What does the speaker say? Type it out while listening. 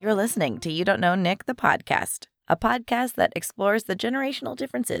You're listening to You Don't Know Nick, the podcast, a podcast that explores the generational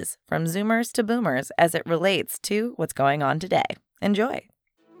differences from Zoomers to Boomers as it relates to what's going on today. Enjoy.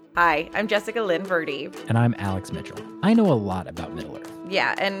 Hi, I'm Jessica Lynn Verdi. And I'm Alex Mitchell. I know a lot about Middle-earth.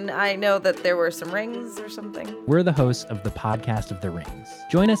 Yeah, and I know that there were some rings or something. We're the hosts of the podcast of The Rings.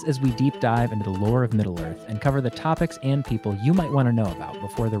 Join us as we deep dive into the lore of Middle-earth and cover the topics and people you might want to know about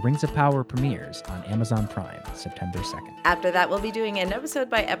before The Rings of Power premieres on Amazon Prime, September 2nd. After that, we'll be doing an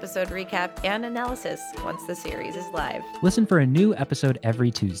episode-by-episode recap and analysis once the series is live. Listen for a new episode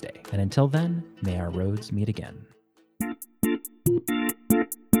every Tuesday. And until then, may our roads meet again.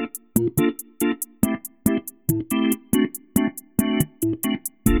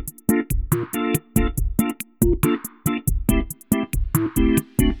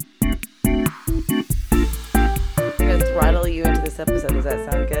 Episode. Does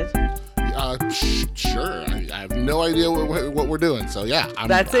that sound good? Sure. I have no idea what we're doing. So yeah, I'm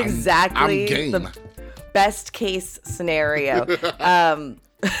game. The best case scenario.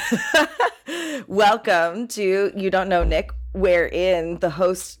 Welcome to You Don't Know Nick, wherein the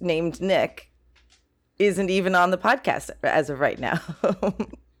host named Nick isn't even on the podcast as of right now.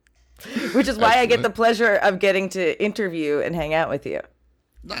 Which is why I get the pleasure of getting to interview and hang out with you.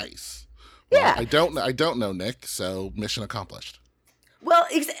 Nice. Well, yeah. I don't know Nick, so mission accomplished. Well,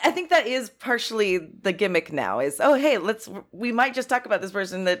 I think that is partially the gimmick now is, oh, hey, we might just talk about this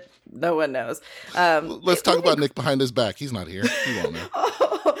person that no one knows. Let's talk about Nick behind his back. He's not here. He won't know.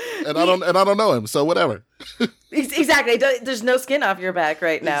 I don't know him, so whatever. Exactly. There's no skin off your back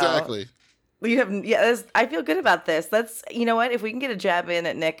right now. Exactly. I feel good about this. You know what? If we can get a jab in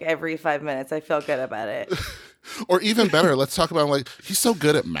at Nick every 5 minutes, I feel good about it. Or even better, let's talk about he's so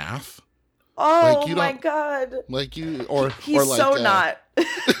good at math. Oh my God! He's so not.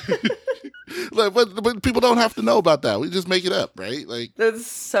 but people don't have to know about that. We just make it up, right? That's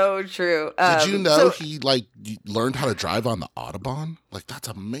so true. Did you know he learned how to drive on the Autobahn? That's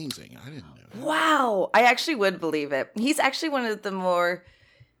amazing. I didn't know that. Wow, I actually would believe it. He's actually one of the more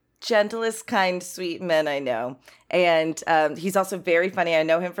gentlest, kind, sweet men I know, and he's also very funny. I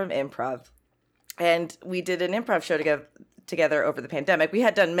know him from improv, and we did an improv show together over the pandemic. We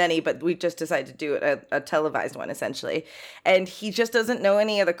had done many, but we just decided to do a televised one essentially. And he just doesn't know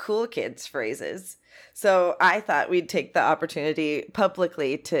any of the cool kids phrases. So I thought we'd take the opportunity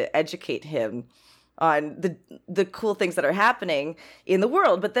publicly to educate him on the cool things that are happening in the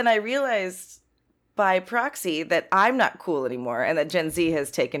world. But then I realized by proxy that I'm not cool anymore and that Gen Z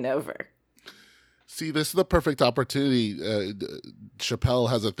has taken over. See, this is the perfect opportunity. Chappelle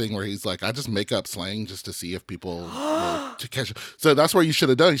has a thing where he's like, I just make up slang just to see if people will to catch it. So that's what you should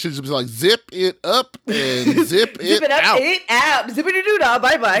have done. You should just be like, zip it up and zip it up, out. It out. Zippity-doo-dah,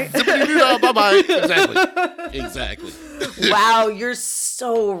 bye-bye. Zippity-doo-dah, bye-bye. Exactly. Wow, you're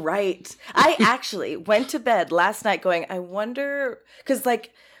so right. I actually went to bed last night going, I wonder, because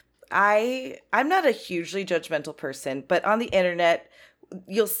I'm not a hugely judgmental person, but on the internet,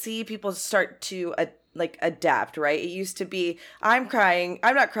 you'll see people start to adapt, right? It used to be, I'm crying,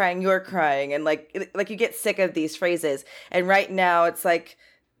 I'm not crying, you're crying. And you get sick of these phrases. And right now it's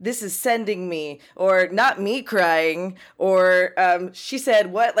this is sending me, or not me crying, or she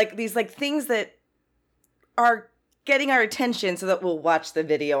said what, these things that are getting our attention so that we'll watch the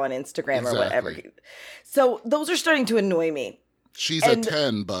video on Instagram or whatever. So those are starting to annoy me. She's a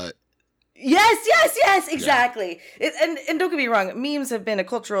 10, but. Yes, exactly. Yeah. And don't get me wrong, memes have been a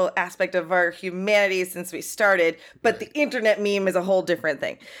cultural aspect of our humanity since we started, but the internet meme is a whole different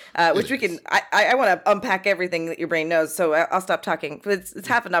thing, which we can, I want to unpack everything that your brain knows, so I'll stop talking. It's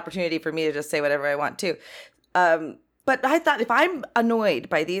half an opportunity for me to just say whatever I want to. But I thought if I'm annoyed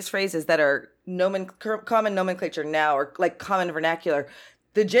by these phrases that are common nomenclature now, or common vernacular,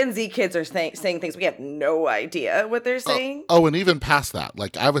 the Gen Z kids are saying things we have no idea what they're saying. And even past that,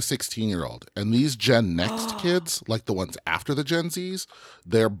 I have a 16-year-old, and these Gen Next kids, the ones after the Gen Zs,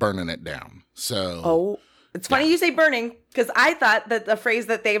 they're burning it down. So, it's funny you say burning, because I thought that the phrase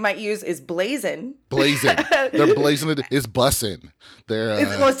that they might use is blazing. Blazing. They're blazing it. It's bussin'.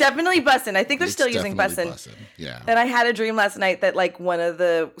 It's definitely bussin'. I think they're still using bussin'. Yeah. And I had a dream last night that one of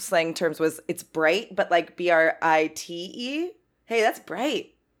the slang terms was it's bright, but BRITE. Hey, that's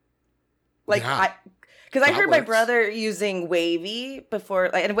bright. Because I heard my brother using wavy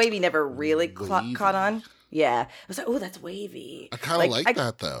before, and wavy never really caught on. Yeah. I was like, oh, that's wavy. I kind of like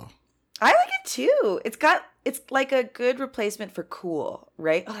that, though. I like it, too. It's like a good replacement for cool,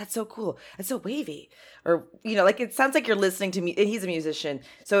 right? Oh, that's so cool. That's so wavy. Or, it sounds like you're listening to me. And he's a musician.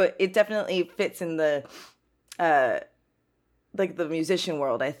 So it definitely fits in the, the musician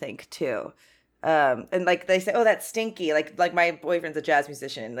world, I think, too. And like they say, oh, that's stinky. Like my boyfriend's a jazz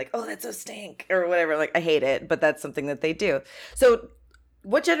musician. Like, oh, that's so stink or whatever. Like, I hate it, but that's something that they do. So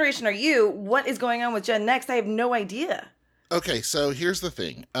what generation are you? What is going on with Gen Next? I have no idea. Okay, so here's the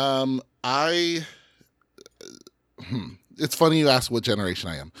thing. It's funny you ask what generation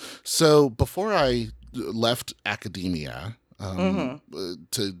I am. So before I left academia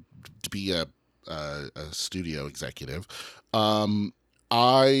to be a studio executive,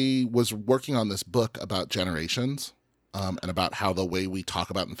 I was working on this book about generations. And about how the way we talk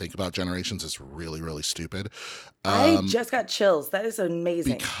about and think about generations is really, really stupid. I just got chills. That is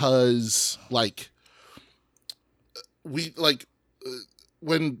amazing. Because,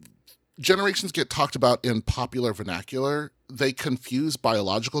 when generations get talked about in popular vernacular, they confuse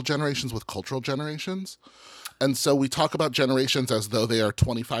biological generations with cultural generations. And so we talk about generations as though they are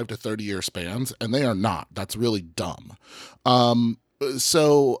 25 to 30 year spans, and they are not. That's really dumb.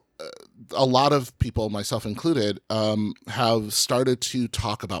 So a lot of people, myself included, have started to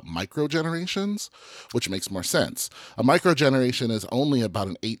talk about microgenerations, which makes more sense. A microgeneration is only about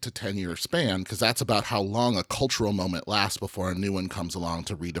an 8 to 10 year span, because that's about how long a cultural moment lasts before a new one comes along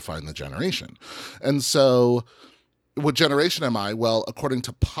to redefine the generation. And so what generation am I? Well, according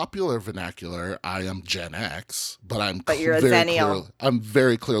to popular vernacular, I am Gen X, but you're a Zennial. I'm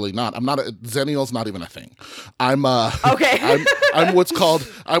very clearly not. I'm not a Zennial's not even a thing. I'm okay. I'm what's called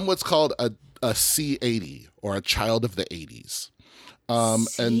a C80, or a child of the 80s.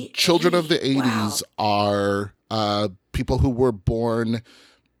 And children of the 80s are people who were born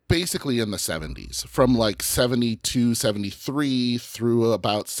basically in the 70s, from like 72, 73 through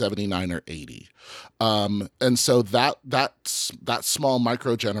about 79 or 80. And so that small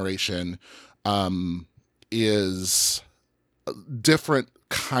micro generation is a different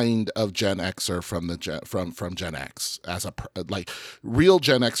kind of Gen Xer from Gen X. Like real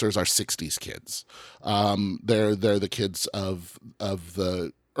Gen Xers are 60s kids. They're the kids of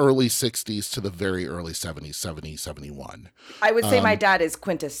the early 60s to the very early 70s, 70, 71. I would say my dad is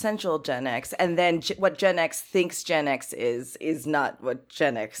quintessential Gen X, and then what Gen X thinks Gen X is not what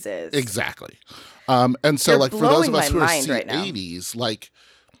Gen X is. Exactly. And so, You're like, for those of us who are right C80s, like,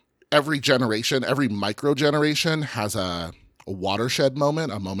 every generation, every micro generation has a watershed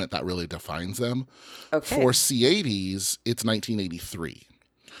moment, a moment that really defines them. Okay. For C80s, it's 1983.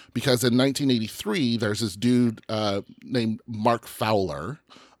 Because in 1983, there's this dude named Mark Fowler,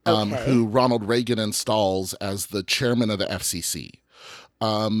 who Ronald Reagan installs as the chairman of the FCC.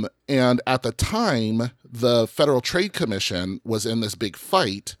 And at the time, the Federal Trade Commission was in this big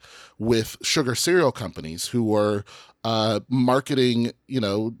fight with sugar cereal companies who were marketing,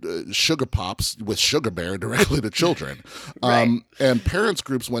 sugar pops with Sugar Bear directly to children. Right. And parents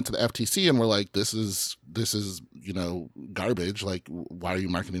groups went to the FTC and were like, this is garbage. Like, why are you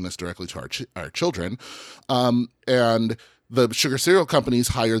marketing this directly to our children? And the sugar cereal companies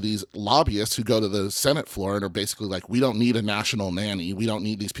hire these lobbyists who go to the Senate floor and are basically like, we don't need a national nanny. We don't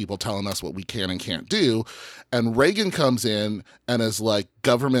need these people telling us what we can and can't do. And Reagan comes in and is like,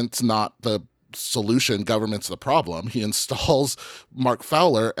 government's not the solution, government's the problem. He installs Mark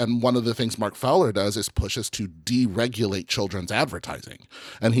Fowler, and one of the things Mark Fowler does is pushes to deregulate children's advertising,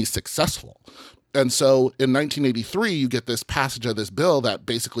 and he's successful. And so in 1983, you get this passage of this bill that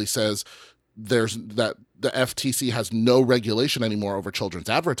basically says that the FTC has no regulation anymore over children's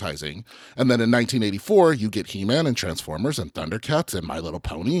advertising. And then in 1984, you get He-Man and Transformers and Thundercats and My Little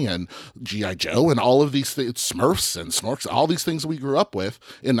Pony and G.I. Joe and all of these things, Smurfs and Snorks, all these things we grew up with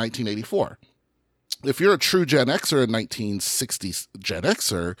in 1984. If you're a true Gen Xer, in 1960s Gen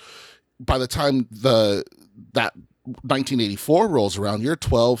Xer, by the time that 1984 rolls around, you're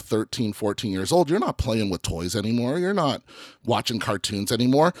 12, 13, 14 years old. You're not playing with toys anymore. You're not watching cartoons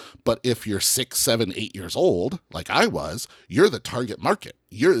anymore. But if you're 6, 7, 8 years old, like I was, you're the target market.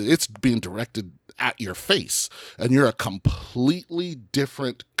 It's being directed at your face. And you're a completely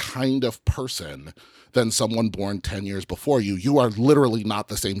different kind of person than someone born 10 years before you. You are literally not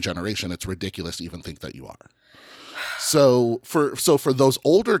the same generation. It's ridiculous to even think that you are. So for those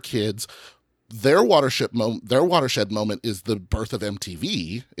older kids, their watershed moment is the birth of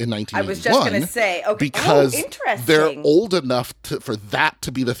MTV in 1981. I was just going to say, okay, because interesting. They're old enough for that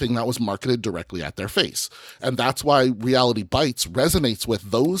to be the thing that was marketed directly at their face, and that's why Reality Bites resonates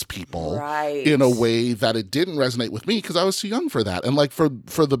with those people in a way that it didn't resonate with me because I was too young for that. And like for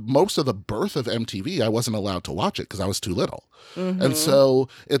the most of the birth of MTV, I wasn't allowed to watch it because I was too little. Mm-hmm. And so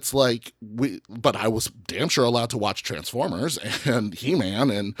it's like but I was damn sure allowed to watch Transformers and He-Man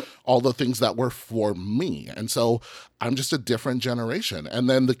and all the things that were for me. And so I'm just a different generation. And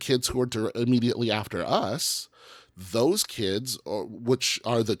then the kids who are immediately after us, those kids, which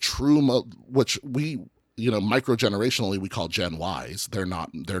are the true, which we, microgenerationally we call Gen Ys. They're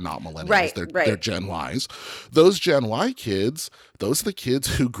not millennials. Right, they're Gen Ys. Those Gen Y kids, those are the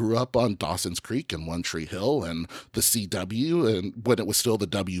kids who grew up on Dawson's Creek and One Tree Hill and the CW, and when it was still the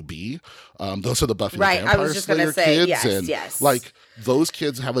WB. Those are the Buffy the Vampire Slayer kids. Yes. Like, those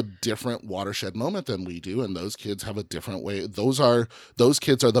kids have a different watershed moment than we do, and those kids have a different way. Those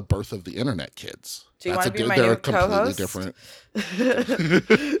kids are the birth of the internet kids. Do you want to be my new co-host? Different.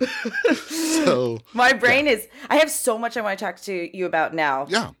 So my brain is. I have so much I want to talk to you about now.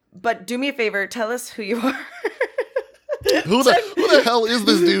 Yeah. But do me a favor. Tell us who you are. Who the hell is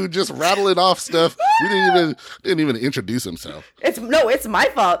this dude just rattling off stuff? We didn't even introduce himself. It's my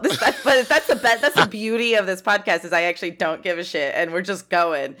fault. But that's the beauty of this podcast is I actually don't give a shit and we're just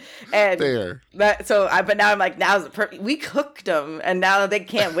going. And fair. But now I'm like, we cooked them and now they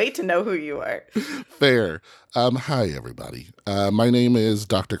can't wait to know who you are. Fair. Hi everybody. My name is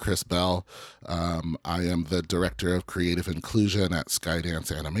Dr. Chris Bell. I am the director of creative inclusion at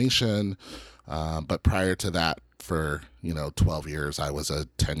Skydance Animation. But prior to that, for 12 years, I was a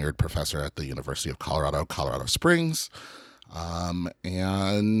tenured professor at the University of Colorado Springs.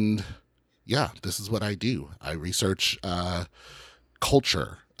 And yeah, this is what I do. I research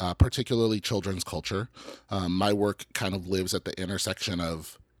culture, particularly children's culture. My work kind of lives at the intersection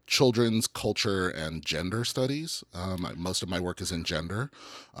of children's culture and gender studies. Most of my work is in gender.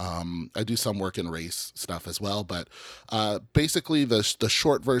 I do some work in race stuff as well, but basically the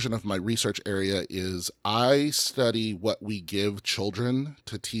short version of my research area is I study what we give children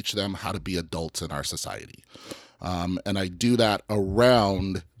to teach them how to be adults in our society. And I do that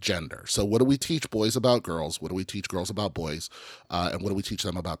around gender. So what do we teach boys about girls? What do we teach girls about boys? And what do we teach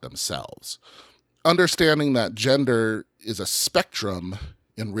them about themselves? Understanding that gender is a spectrum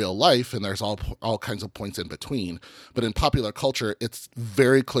in real life, and there's all kinds of points in between. But in popular culture, it's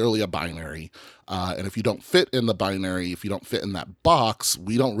very clearly a binary. And if you don't fit in the binary, if you don't fit in that box,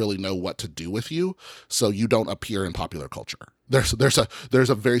 we don't really know what to do with you. So you don't appear in popular culture. There's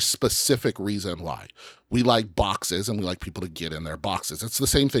a very specific reason why. We like boxes and we like people to get in their boxes. It's the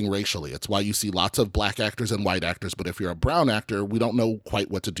same thing racially. It's why you see lots of black actors and white actors, but if you're a brown actor, we don't know quite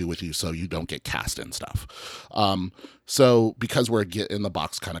what to do with you, so you don't get cast in stuff. So because we're a get in the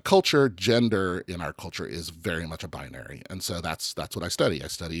box kind of culture, gender in our culture is very much a binary. And so that's what I study. I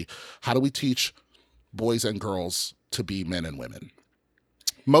study how do we teach boys and girls to be men and women.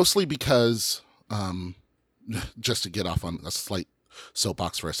 Mostly because just to get off on a slight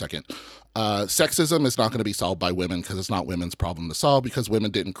soapbox for a second, sexism is not going to be solved by women because it's not women's problem to solve because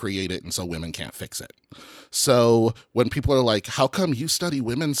women didn't create it and so women can't fix it. So when people are like, how come you study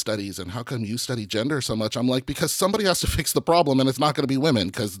women's studies and how come you study gender so much? I'm like, because somebody has to fix the problem and it's not going to be women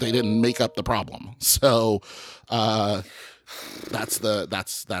because they didn't make up the problem. So that's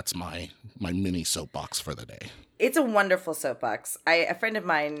my mini soapbox for the day. It's a wonderful soapbox. A friend of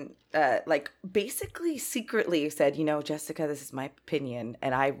mine, basically secretly said, Jessica, this is my opinion,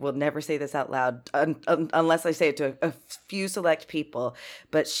 and I will never say this out loud unless I say it to a few select people.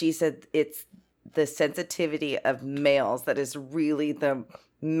 But she said it's the sensitivity of males that is really the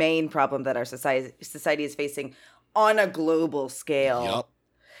main problem that our society is facing on a global scale.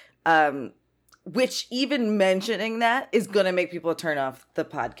 Yep. Which even mentioning that is going to make people turn off the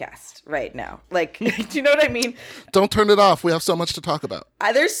podcast right now. Like, do you know what I mean? Don't turn it off. We have so much to talk about.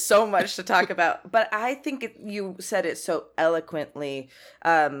 There's so much to talk about. But I think you said it so eloquently.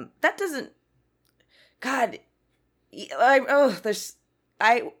 That doesn't... God.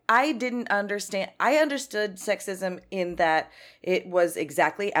 I didn't understand. I understood sexism in that it was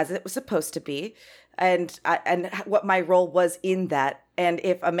exactly as it was supposed to be. And what my role was in that. And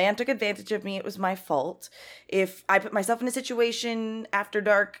if a man took advantage of me, it was my fault. If I put myself in a situation after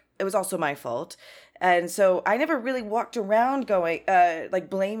dark, it was also my fault. And so I never really walked around going,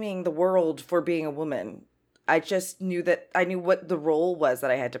 blaming the world for being a woman. I just knew that I knew what the role was that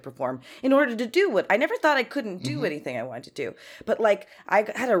I had to perform in order to do what I never thought I couldn't do anything I wanted to do. But I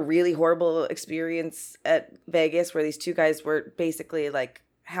had a really horrible experience at Vegas where these two guys were basically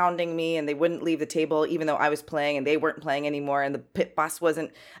hounding me and they wouldn't leave the table even though I was playing and they weren't playing anymore, and the pit boss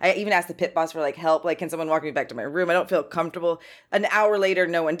wasn't. I even asked the pit boss for help, can someone walk me back to my room? I don't feel comfortable. An hour later,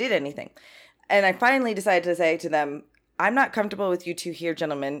 no one did anything. And I finally decided to say to them, I'm not comfortable with you two here,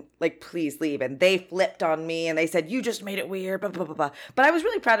 gentlemen. Please leave. And they flipped on me and they said, you just made it weird, blah, blah, blah, blah. But I was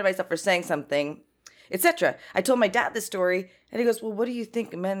really proud of myself for saying something, etc. I told my dad this story and he goes, well, what do you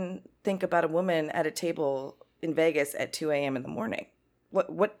think men think about a woman at a table in Vegas at 2 a.m. in the morning?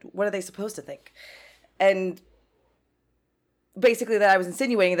 What are they supposed to think? And basically that I was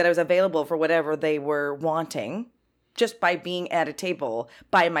insinuating that I was available for whatever they were wanting. just by being at a table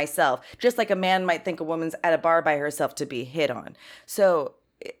by myself, just like a man might think a woman's at a bar by herself to be hit on. So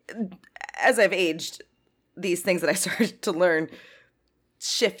as I've aged, these things that I started to learn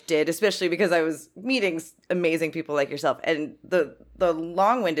shifted, especially because I was meeting amazing people like yourself. And the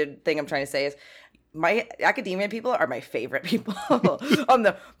long-winded thing I'm trying to say is my academia people are my favorite people on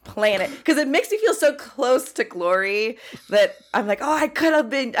the planet, because it makes me feel so close to glory that I'm like, oh, I could have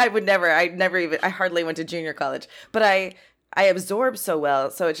been, I hardly went to junior college, but I absorb so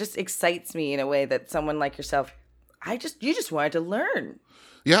well. So it just excites me in a way that someone like yourself, you just wanted to learn.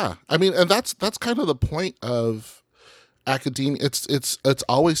 Yeah. I mean, and that's kind of the point of academia. It's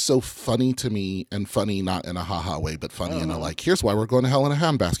always so funny to me, and funny not in a haha way, but funny in a like, here's why we're going to hell in a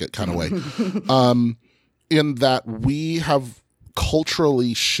handbasket kind of way. In that we have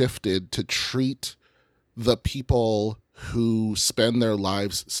culturally shifted to treat the people who spend their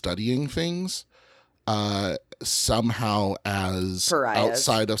lives studying things somehow as pariahs,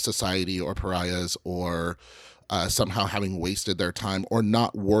 outside of society, or pariahs, or somehow having wasted their time, or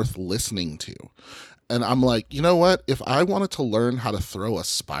not worth listening to. And I'm like, you know what? If I wanted to learn how to throw a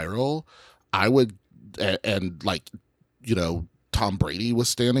spiral, I would, and like, you know, Tom Brady was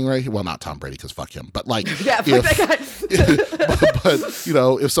standing right here. Well, not Tom Brady, because fuck him. But like, yeah, fuck that guy. but you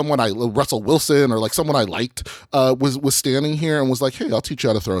know, if someone Russell Wilson, or like someone I liked was standing here and was like, hey, I'll teach you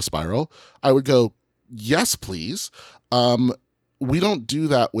how to throw a spiral, I would go, yes, please. We don't do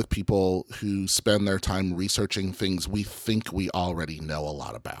that with people who spend their time researching things we think we already know a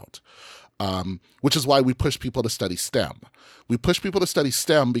lot about. Which is why we push people to study STEM. We push people to study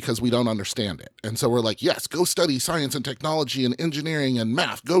STEM because we don't understand it. And so we're like, yes, go study science and technology and engineering and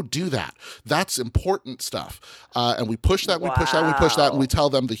math. Go do that. That's important stuff. And we push that, we push that, we push that, and we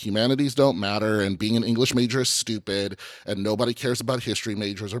tell them the humanities don't matter, and being an English major is stupid, and nobody cares about history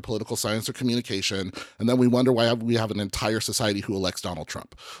majors or political science or communication. And then we wonder why we have an entire society who elects Donald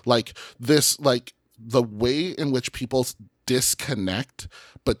Trump. Like this, like the way in which people disconnect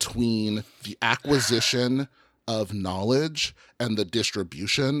between the acquisition of knowledge and the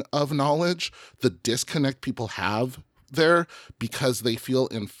distribution of knowledge, the disconnect people have there because they feel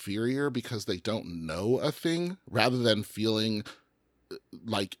inferior because they don't know a thing, rather than feeling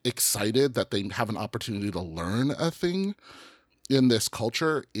like excited that they have an opportunity to learn a thing in this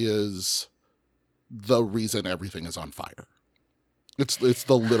culture, is the reason everything is on fire. It's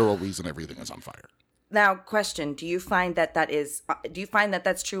the literal reason everything is on fire. Now, question, do you find that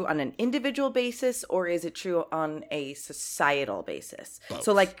that's true on an individual basis, or is it true on a societal basis? Both.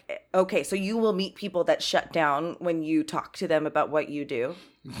 So like, okay, so you will meet people that shut down when you talk to them about what you do?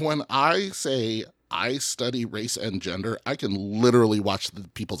 When I say I study race and gender, I can literally watch the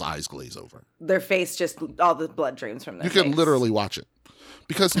people's eyes glaze over. Their face, just all the blood drains from their face. You can literally watch it.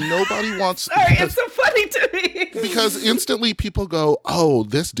 Because nobody wants... Sorry, it's so funny to me. Because instantly people go, oh,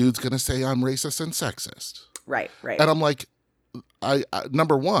 this dude's going to say I'm racist and sexist. Right. And I'm like, I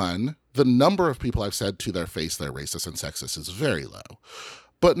number one, the number of people I've said to their face they're racist and sexist is very low.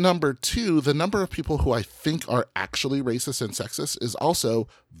 But number two, the number of people who I think are actually racist and sexist is also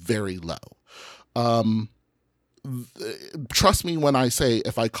very low. Trust me when I say,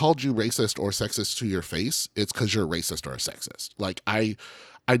 if I called you racist or sexist to your face, it's because you're racist or a sexist. Like I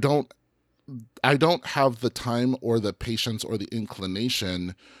don't have the time or the patience or the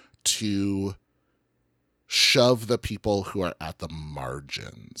inclination to shove the people who are at the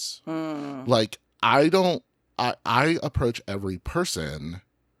margins. Like I approach every person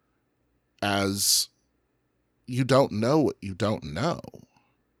as, you don't know what you don't know.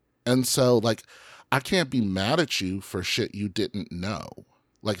 And so like, I can't be mad at you for shit you didn't know.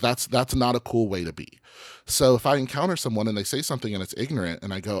 Like that's not a cool way to be. So if I encounter someone and they say something and it's ignorant,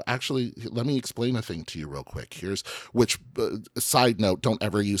 and I go, actually, let me explain a thing to you real quick. Side note, don't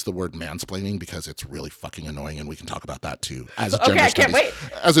ever use the word mansplaining, because it's really fucking annoying, and we can talk about that too as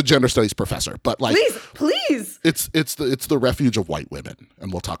a gender studies professor. But like, please, it's the refuge of white women,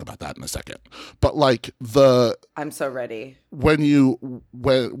 and we'll talk about that in a second. But like I'm so ready.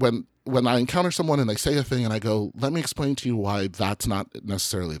 When I encounter someone and they say a thing and I go, let me explain to you why that's not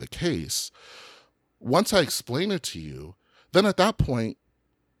necessarily the case. Once I explain it to you, then at that point,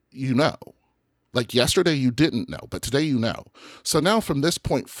 you know. Like yesterday you didn't know, but today you know. So now from this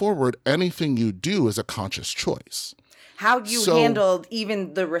point forward, anything you do is a conscious choice. How you handled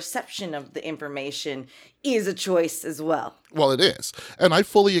even the reception of the information is a choice as well. Well, it is. And I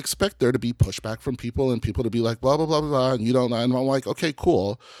fully expect there to be pushback from people, and people to be like, blah, blah, blah, blah, blah, and you don't know. And I'm like, okay,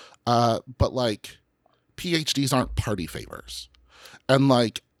 cool. But like, PhDs aren't party favors. And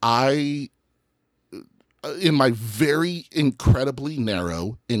like, I in my very incredibly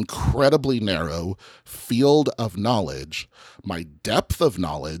narrow field of knowledge, my depth of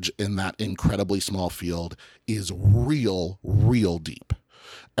knowledge in that incredibly small field is real deep.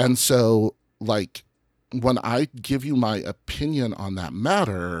 And so, like, when I give you my opinion on that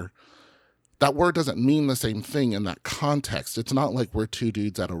matter, that word doesn't mean the same thing in that context. It's not like we're two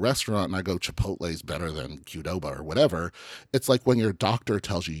dudes at a restaurant and I go, Chipotle's better than Qdoba or whatever. It's like when your doctor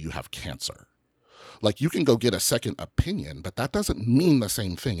tells you you have cancer. Like, you can go get a second opinion, but that doesn't mean the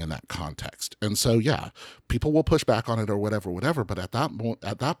same thing in that context. And so, yeah, people will push back on it or whatever. But at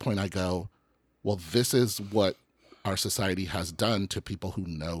that point, I go, well, this is what our society has done to people who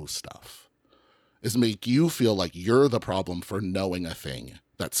know stuff, is make you feel like you're the problem for knowing a thing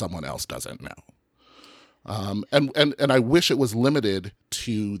that someone else doesn't know. And I wish it was limited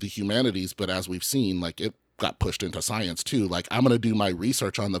to the humanities, but as we've seen, like, it got pushed into science too. Like, I'm going to do my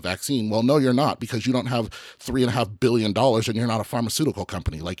research on the vaccine. Well, no, you're not, because you don't have $3.5 billion and you're not a pharmaceutical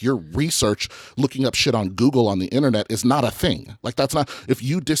company. Like, your research, looking up shit on Google on the internet, is not a thing. Like, that's not, if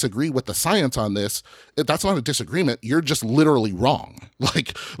you disagree with the science on this, that's not a disagreement. You're just literally wrong.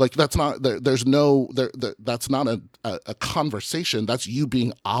 Like that's not, that's not a conversation. That's you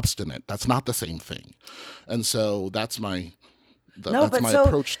being obstinate. That's not the same thing. And so that's my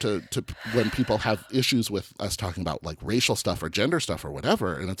approach to when people have issues with us talking about, like, racial stuff or gender stuff or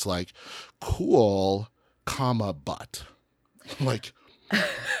whatever. And it's like, cool, but like,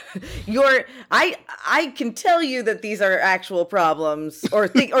 I can tell you that these are actual problems or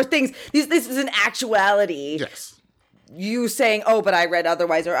things. This is an actuality. Yes. You saying, oh, but I read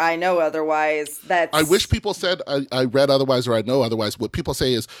otherwise or I know otherwise. I wish people said I read otherwise or I know otherwise. What people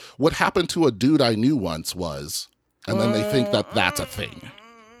say is, what happened to a dude I knew once was, and then they think that that's a thing.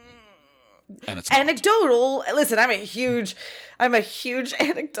 And it's anecdotal. Listen, I'm a huge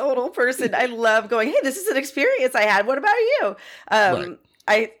anecdotal person. I love going, hey, this is an experience I had. What about you?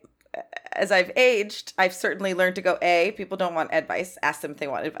 Right. As I've aged, I've certainly learned to go, A, people don't want advice. Ask them if they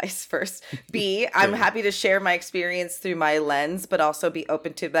want advice first. B, I'm happy to share my experience through my lens, but also be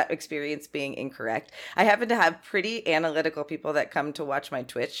open to that experience being incorrect. I happen to have pretty analytical people that come to watch my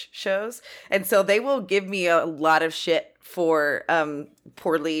Twitch shows. And so they will give me a lot of shit for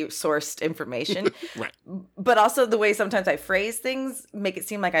poorly sourced information. Right. But also the way sometimes I phrase things make it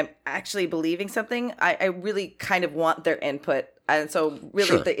seem like I'm actually believing something. I really kind of want their input. And so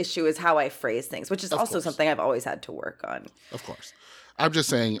really the issue is how I phrase things, which is also something I've always had to work on. Of course. I'm just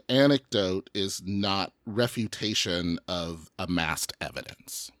saying anecdote is not refutation of amassed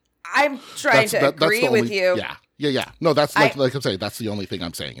evidence. I'm trying to agree with you. Yeah. No, that's like I'm saying, that's the only thing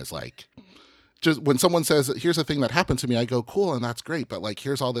I'm saying is, like, just when someone says, here's a thing that happened to me, I go, cool, and that's great. But, like,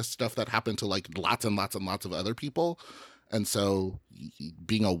 here's all this stuff that happened to, like, lots and lots and lots of other people. And so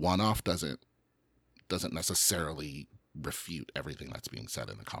being a one-off doesn't necessarily refute everything that's being said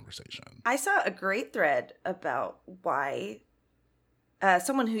in the conversation. I saw a great thread about why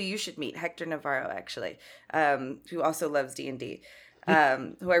someone who you should meet, Hector Navarro, actually, who also loves D&D,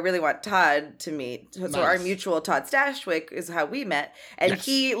 who I really want Todd to meet. So our mutual Todd Stashwick is how we met. And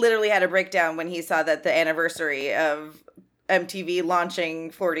he literally had a breakdown when he saw that the anniversary of MTV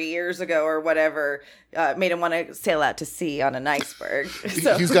launching 40 years ago or whatever made him want to sail out to sea on an iceberg.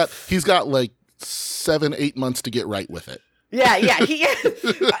 So he's got like 7-8 months to get right with it. Yeah.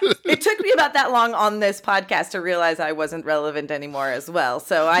 It took me about that long on this podcast to realize I wasn't relevant anymore as well.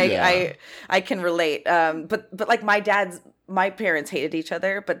 So I can relate. But like my parents hated each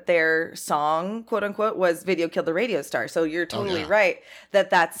other, but their song, quote unquote, was "Video Killed the Radio Star." So you're totally right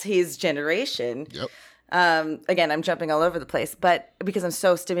that's his generation. Yep. Again, I'm jumping all over the place, but because I'm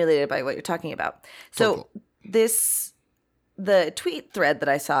so stimulated by what you're talking about. So the tweet thread that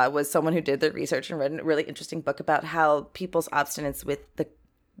I saw was someone who did the research and read a really interesting book about how people's obstinance with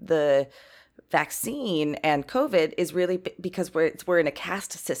the vaccine and COVID is really because we're in a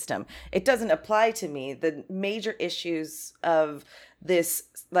caste system. It doesn't apply to me. The major issues of this,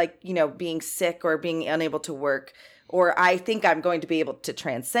 like, being sick or being unable to work, or I think I'm going to be able to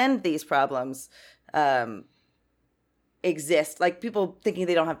transcend these problems, exist. Like, people thinking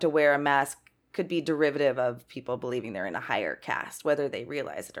they don't have to wear a mask could be derivative of people believing they're in a higher caste, whether they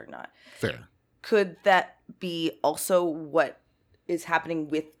realize it or not. Fair. Could that be also what is happening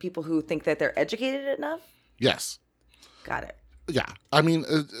with people who think that they're educated enough? Yes. Got it. Yeah. I mean,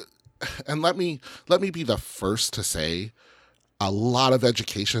 and let me be the first to say, a lot of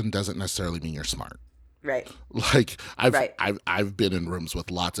education doesn't necessarily mean you're smart. Right. Like I've been in rooms with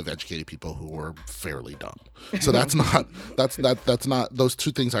lots of educated people who were fairly dumb. So that's not those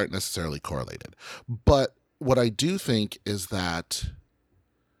two things aren't necessarily correlated. But what I do think is that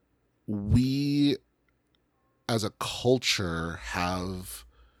we as a culture have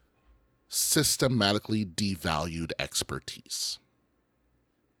systematically devalued expertise.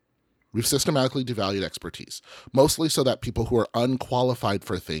 We've systematically devalued expertise, mostly so that people who are unqualified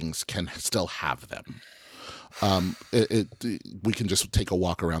for things can still have them. We can just take a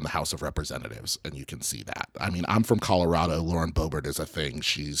walk around the House of Representatives and you can see that. I mean, I'm from Colorado. Lauren Boebert is a thing.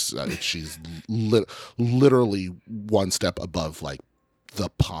 She's literally one step above like the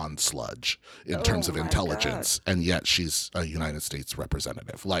pond sludge in terms of intelligence. God. And yet she's a United States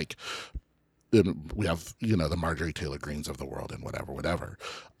representative. Like, we have, the Marjorie Taylor Greenes of the world and whatever.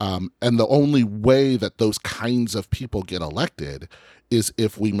 And the only way that those kinds of people get elected is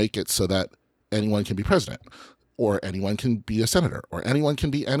if we make it so that anyone can be president, or anyone can be a senator, or anyone can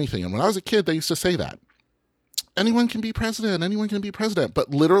be anything. And when I was a kid, they used to say that. Anyone can be president, anyone can be president. But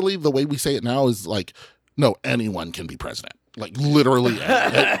literally the way we say it now is like, no, anyone can be president. Like literally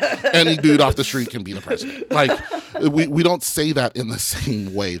any dude off the street can be the president. Like we don't say that in the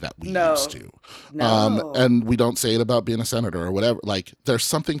same way that we used to. No. And we don't say it about being a senator or whatever. Like there's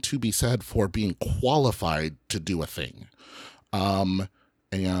something to be said for being qualified to do a thing.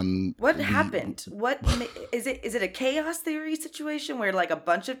 And what happened? What is it? Is it a chaos theory situation where like a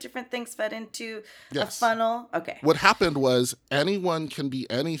bunch of different things fed into a funnel? Okay. What happened was anyone can be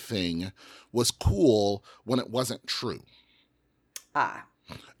anything was cool when it wasn't true.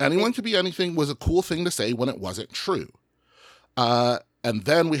 Anyone could be anything was a cool thing to say when it wasn't true. And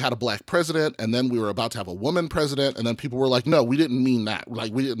then we had a black president, and then we were about to have a woman president, and then people were like, no, we didn't mean that.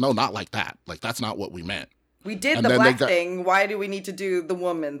 Like, not like that. Like, that's not what we meant. We did the black thing. Why do we need to do the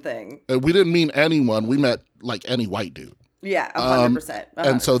woman thing? We didn't mean anyone. We meant, like, any white dude. Yeah, 100%.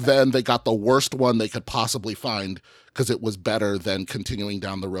 And so then they got the worst one they could possibly find because it was better than continuing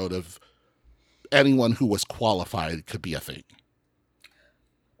down the road of anyone who was qualified could be a thing.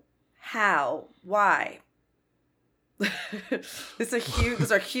 How? Why? These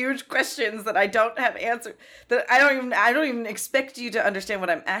are huge questions that I don't have answers. That I don't even expect you to understand what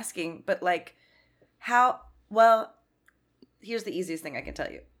I'm asking. But like, how? Well, here's the easiest thing I can tell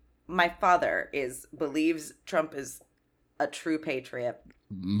you. My father believes Trump is a true patriot.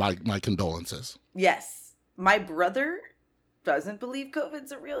 My condolences. Yes, my brother doesn't believe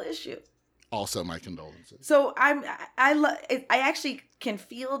COVID's a real issue. Also, my condolences. So I actually can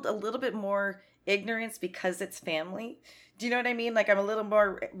field a little bit more ignorance because it's family. Do you know what I mean? Like I'm a little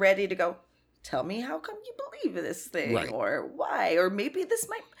more ready to go, tell me how come you believe this thing, right. Or why, or maybe this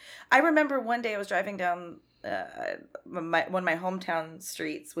might. I remember one day I was driving down one of my hometown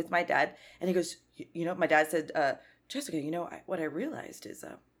streets with my dad, and he goes, my dad said, Jessica, what I realized is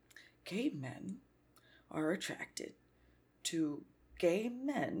gay men are attracted to gay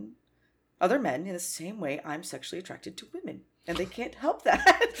men. Other men in the same way I'm sexually attracted to women. And they can't help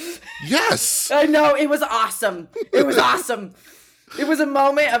that. Yes. I know. It was awesome. It was awesome. It was a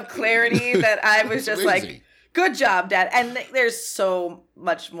moment of clarity that I was just like, good job, Dad. And there's so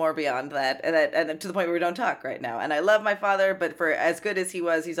much more beyond that. And to the point where we don't talk right now. And I love my father, but for as good as he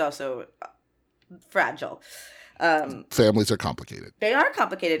was, he's also fragile. Families are complicated. They are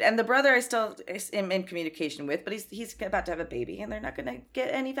complicated. And the brother I still am in communication with, but he's about to have a baby, and they're not going to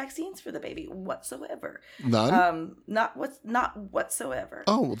get any vaccines for the baby whatsoever. None? Not whatsoever.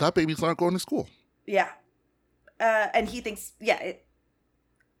 Oh, well, that baby's not going to school. Yeah. And he thinks,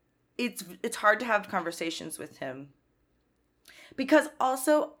 it's hard to have conversations with him. Because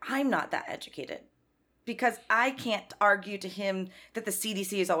also, I'm not that educated. Because I can't argue to him that the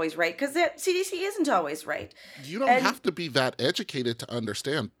CDC is always right, because the CDC isn't always right. You don't have to be that educated to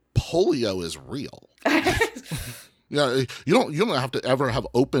understand polio is real. You don't have to ever have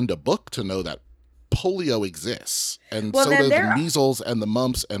opened a book to know that polio exists, and so does the measles and the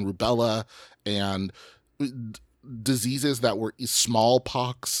mumps and rubella and diseases that were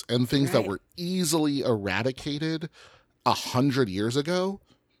smallpox and things that were easily eradicated 100 years ago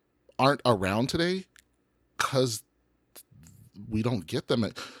aren't around today. Because we don't get them.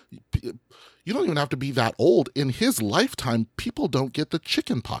 You don't even have to be that old. In his lifetime, people don't get the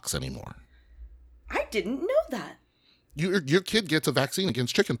chicken pox anymore. I didn't know that. Your kid gets a vaccine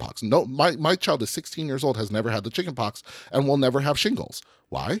against chicken pox. No, my child is 16 years old, has never had the chicken pox, and will never have shingles.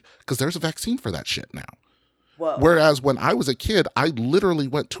 Why? Because there's a vaccine for that shit now. Whoa. Whereas when I was a kid, I literally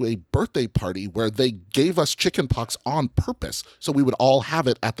went to a birthday party where they gave us chicken pox on purpose so we would all have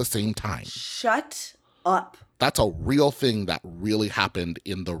it at the same time. Shut up. That's a real thing that really happened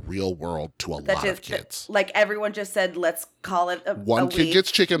in the real world to a lot of kids. Like everyone just said, let's call it one kid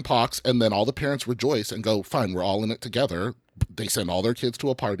gets chicken pox, and then all the parents rejoice and go, fine, we're all in it together. They send all their kids to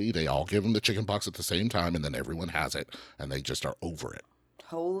a party. They all give them the chicken pox at the same time, and then everyone has it, and they just are over it.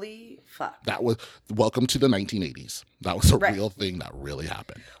 Holy fuck. That was welcome to the 1980s. That was a Right. real thing that really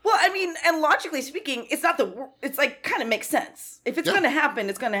happened. Well, I mean, and logically speaking, it's not it's like kind of makes sense. If it's Yeah. going to happen,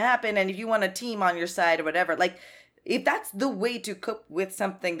 it's going to happen. And if you want a team on your side or whatever, like if that's the way to cope with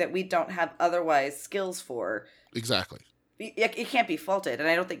something that we don't have otherwise skills for, Exactly. it can't be faulted. And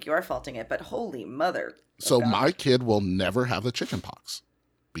I don't think you are faulting it, but holy mother. of So God. my kid will never have the chicken pox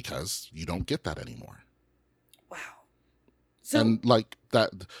because you don't get that anymore. Wow. So, And like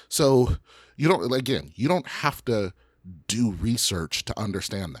that, so you don't have to do research to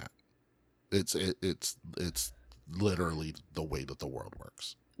understand that. It's literally the way that the world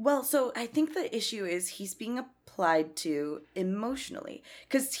works. well, so I think the issue is he's being applied to emotionally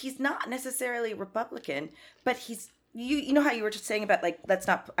because he's not necessarily Republican, but he's you know how you were just saying about like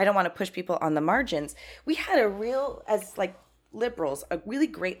I don't want to push people on the margins. We had a real as like liberals a really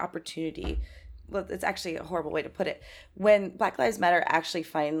great opportunity. Well, it's actually a horrible way to put it. When Black Lives Matter actually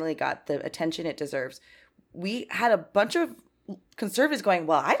finally got the attention it deserves, we had a bunch of conservatives going,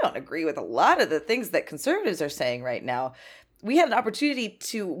 well, I don't agree with a lot of the things that conservatives are saying right now. We had an opportunity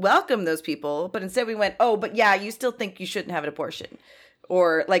to welcome those people, but instead we went, oh, but yeah, you still think you shouldn't have an abortion.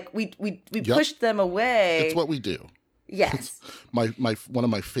 Or like we Yep. pushed them away. It's what we do. Yes. My one of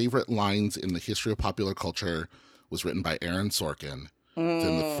my favorite lines in the history of popular culture was written by Aaron Sorkin. It's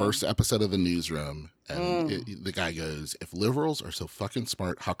in the first episode of The Newsroom, and the guy goes, "If liberals are so fucking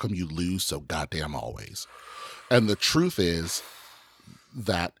smart, how come you lose so goddamn always?" And the truth is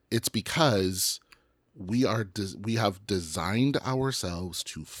that it's because we have designed ourselves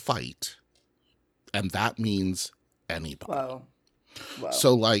to fight, and that means anybody. Whoa.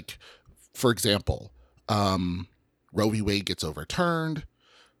 So, like, for example, Roe v. Wade gets overturned.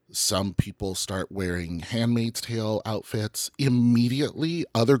 Some people start wearing Handmaid's Tale outfits. Immediately,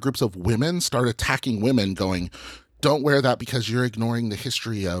 other groups of women start attacking women, going, "Don't wear that because you're ignoring the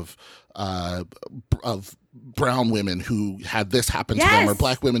history of brown women who had this happen to them, or Yes.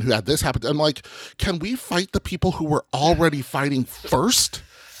 black women who had this happen." I'm like, can we fight the people who were already fighting first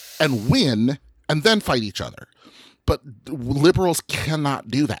and win, and then fight each other? But liberals cannot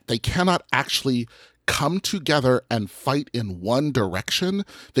do that. They cannot actually come together and fight in one direction.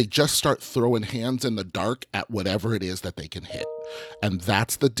 They just start throwing hands in the dark at whatever it is that they can hit. And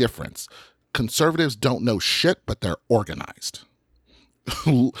that's the difference. Conservatives don't know shit, but they're organized.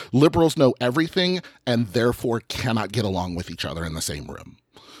 Liberals know everything and therefore cannot get along with each other in the same room.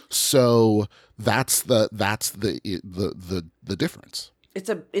 So that's the difference. It's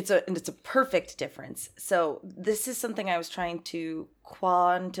a perfect difference. So this is something I was trying to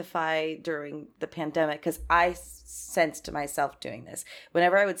quantify during the pandemic because I sensed myself doing this.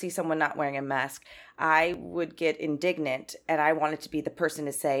 Whenever I would see someone not wearing a mask, I would get indignant and I wanted to be the person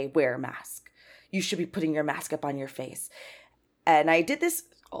to say, wear a mask. You should be putting your mask up on your face. And I did this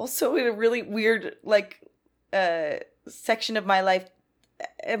also in a really weird section of my life.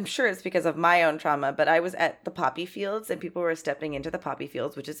 I'm sure it's because of my own trauma, but I was at the poppy fields and people were stepping into the poppy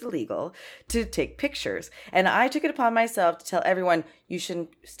fields, which is illegal, to take pictures. And I took it upon myself to tell everyone, you shouldn't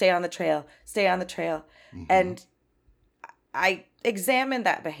stay on the trail, stay on the trail. Mm-hmm. And I examined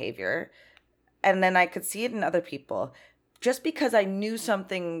that behavior and then I could see it in other people. Just because I knew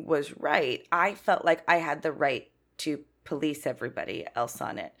something was right, I felt like I had the right to police everybody else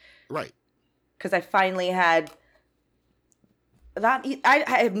on it. Right. Because I finally had... I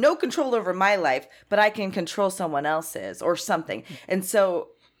have no control over my life, but I can control someone else's or something. And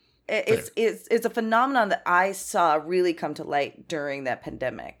so it's a phenomenon that I saw really come to light during that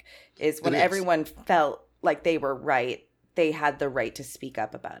pandemic is when everyone felt like they were right, they had the right to speak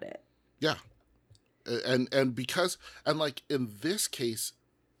up about it. Yeah. And because, and like in this case,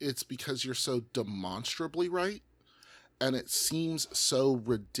 it's because you're so demonstrably right and it seems so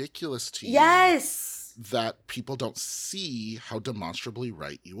ridiculous to you. Yes. That people don't see how demonstrably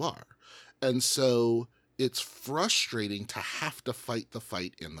right you are. And so it's frustrating to have to fight the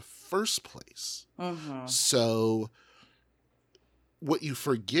fight in the first place. Mm-hmm. So what you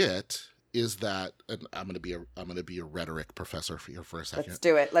forget is that, and I'm going to be a rhetoric professor for you for a second.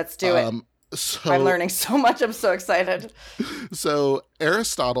 Let's do it. So, I'm learning so much. I'm so excited. So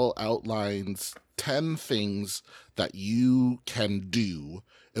Aristotle outlines 10 things that you can do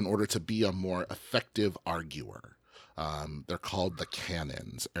in order to be a more effective arguer. They're called the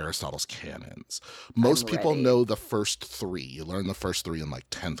canons, Aristotle's canons. Most people know the first 3. You learn the first 3 in like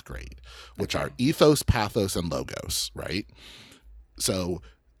 10th grade, which are ethos, pathos, and logos, right? So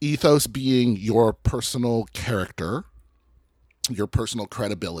ethos being your personal character, your personal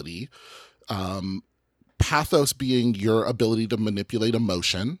credibility. Pathos being your ability to manipulate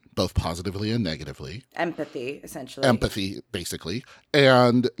emotion, both positively and negatively. Empathy, essentially. Empathy, basically.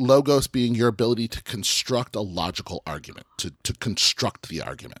 And logos being your ability to construct a logical argument, to construct the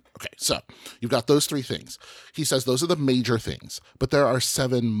argument. Okay, so you've got those three things. He says those are the major things, but there are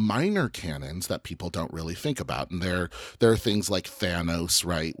 7 minor canons that people don't really think about. And there are things like Thanos,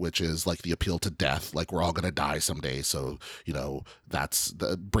 right, which is like the appeal to death, like we're all going to die someday. So, that's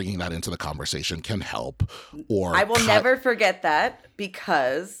bringing that into the conversation can help. Or I will never forget that,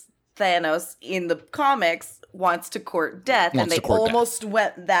 because Thanos in the comics wants to court death, and they almost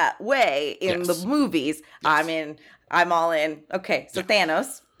went that way in the movies. Yes. I'm all in. Okay, so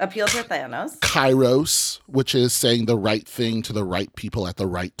Thanos, appeal to Thanos. Kairos, which is saying the right thing to the right people at the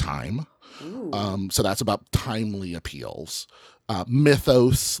right time. So that's about timely appeals.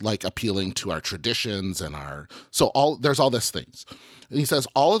 Mythos, like appealing to our traditions and there's all these things. And he says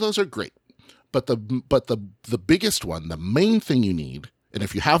all of those are great, but the biggest one, the main thing you need, and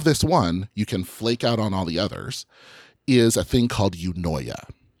if you have this one, you can flake out on all the others, is a thing called eunoia.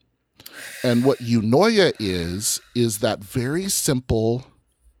 And what eunoia is that very simple,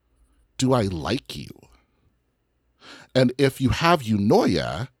 do I like you? And if you have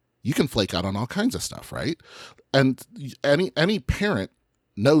eunoia, you can flake out on all kinds of stuff, right? And any parent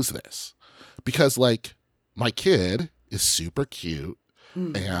knows this, because like my kid is super cute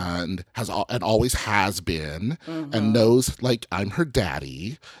and always has been and knows like I'm her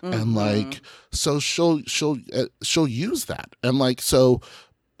daddy and like so she'll use that, and like so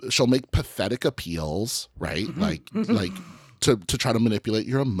she'll make pathetic appeals, right? Like to try to manipulate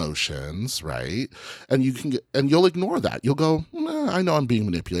your emotions, right? And you'll ignore that. You'll go, I know I'm being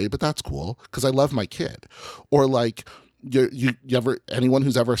manipulated, but that's cool because I love my kid. Or like anyone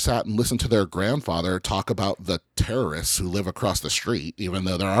who's ever sat and listened to their grandfather talk about the terrorists who live across the street, even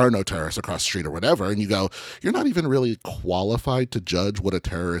though there are no terrorists across the street or whatever, and you go, you're not even really qualified to judge what a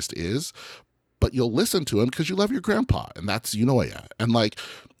terrorist is, but you'll listen to him because you love your grandpa, and that's eunoia. And like,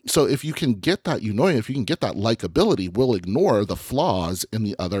 so if you can get that eunoia, if you can get that likability, we'll ignore the flaws in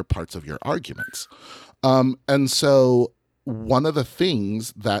the other parts of your arguments. And so one of the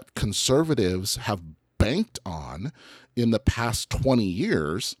things that conservatives have banked on in the past 20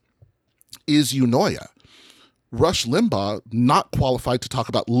 years is eunoia. Rush Limbaugh, not qualified to talk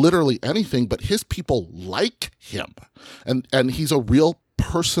about literally anything, but his people like him. And he's a real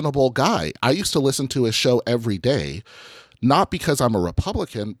personable guy. I used to listen to his show every day, not because I'm a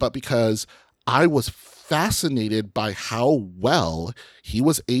Republican, but because I was fascinated by how well he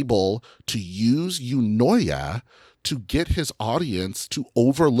was able to use eunoia to get his audience to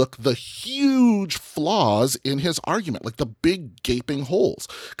overlook the huge flaws in his argument, like the big gaping holes,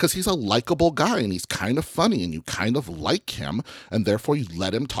 because he's a likable guy and he's kind of funny and you kind of like him, and therefore you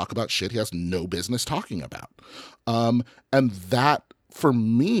let him talk about shit he has no business talking about. And that, for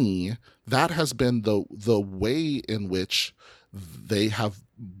me, that has been the way in which they have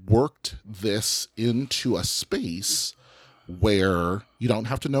worked this into a space where you don't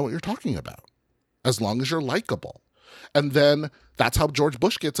have to know what you're talking about, as long as you're likable. And then that's how George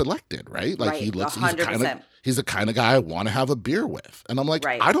Bush gets elected, right? Like right, he looks, 100%. He's the kind of guy I want to have a beer with. And I'm like,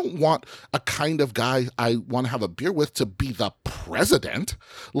 right. I don't want a kind of guy I want to have a beer with to be the president.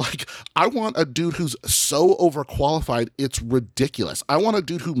 Like, I want a dude who's so overqualified, it's ridiculous. I want a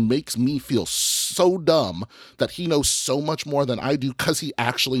dude who makes me feel so dumb that he knows so much more than I do because he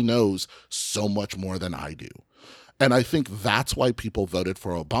actually knows so much more than I do. And I think that's why people voted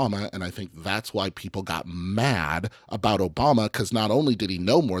for Obama, and I think that's why people got mad about Obama, because not only did he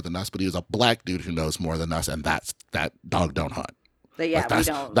know more than us, but he was a black dude who knows more than us, and that dog don't hunt. But yeah, like we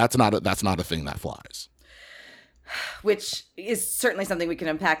don't. That's not a thing that flies. Which is certainly something we can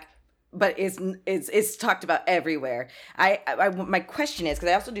unpack, but is talked about everywhere. My question is,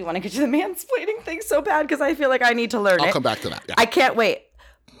 because I also do want to get to the mansplaining thing so bad, because I feel like I need to learn it. I'll come back to that. Yeah. I can't wait.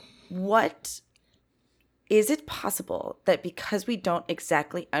 Is it possible that because we don't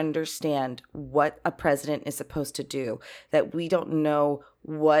exactly understand what a president is supposed to do, that we don't know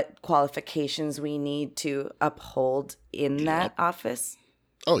what qualifications we need to uphold in that office?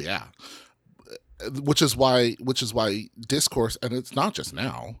 Oh, yeah. Which is why discourse, and it's not just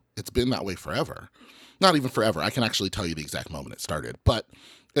now, it's been that way forever. Not even forever. I can actually tell you the exact moment it started, but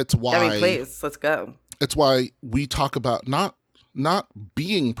it's why. I mean, please, let's go. It's why we talk about not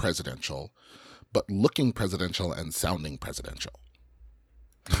being presidential, but looking presidential and sounding presidential.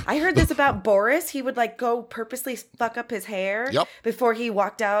 I heard this about Boris. He would like go purposely fuck up his hair before he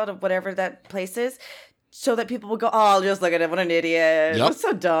walked out of whatever that place is, so that people would go, oh, just look at him, what an idiot. Yep. That's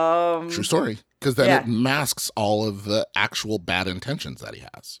so dumb. True story. Because then it masks all of the actual bad intentions that he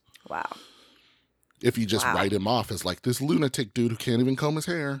has. Wow. if you just write him off as like this lunatic dude who can't even comb his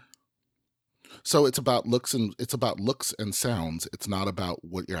hair. So it's about looks and sounds. It's not about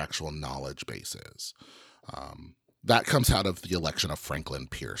what your actual knowledge base is. That comes out of the election of Franklin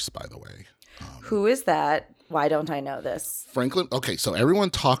Pierce, by the way. Who is that? Why don't I know this? Franklin. Okay, so everyone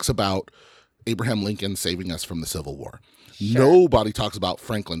talks about Abraham Lincoln saving us from the Civil War. Sure. Nobody talks about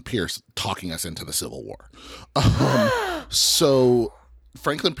Franklin Pierce talking us into the Civil War. So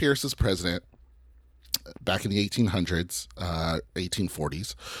Franklin Pierce is president back in the 1800s,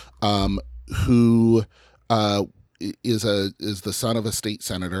 1840s, who is the son of a state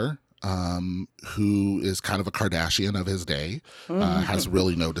senator, who is kind of a Kardashian of his day, has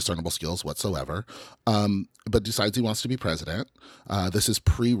really no discernible skills whatsoever, but decides he wants to be president. This is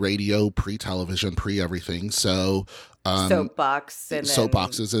pre-radio, pre-television, pre-everything. So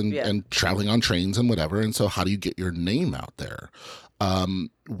soapboxes and traveling on trains and whatever. And so how do you get your name out there?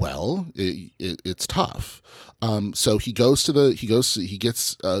 Well, it's tough. So he gets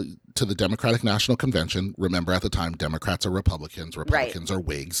to the Democratic National Convention. Remember, at the time, Democrats are Republicans, Republicans are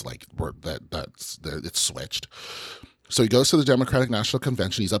Whigs. Like it's switched. So he goes to the Democratic National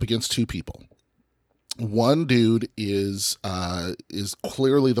Convention. He's up against two people. One dude is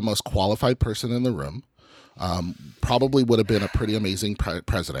clearly the most qualified person in the room. Probably would have been a pretty amazing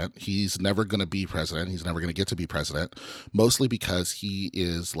president. He's never going to be president. He's never going to get to be president, mostly because he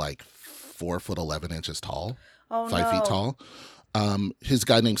is like 4'11" tall, 5 feet tall. His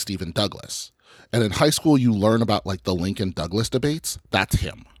guy named Stephen Douglas. And in high school, you learn about like the Lincoln Douglas debates. That's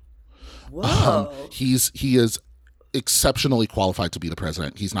him. Whoa. He is exceptionally qualified to be the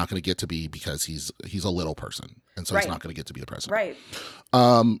president. He's not going to get to be because he's a little person. And so he's not going to get to be the president. Right.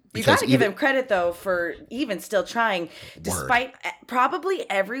 You got to give him credit, though, for even still trying, despite probably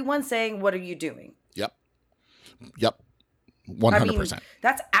everyone saying, "What are you doing?" Yep. 100%.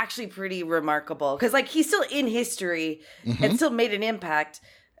 That's actually pretty remarkable because, like, he's still in history and still made an impact.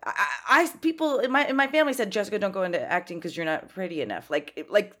 People in my family said, Jessica, don't go into acting because you're not pretty enough.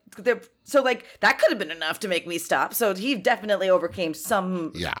 So that could have been enough to make me stop. So he definitely overcame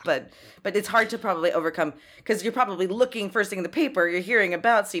some, but it's hard to probably overcome because you're probably looking first thing in the paper. You're hearing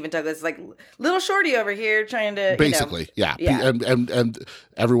about Stephen Douglas, like little shorty over here trying to basically, and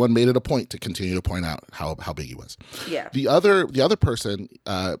everyone made it a point to continue to point out how big he was. Yeah. The other person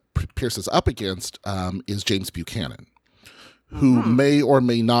Pierce is up against is James Buchanan, who may or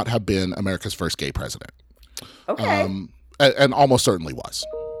may not have been America's first gay president. Okay. And almost certainly was.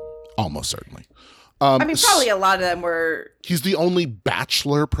 Almost certainly. Probably a lot of them were. He's the only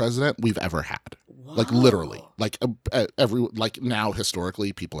bachelor president we've ever had. Whoa. Like literally. Now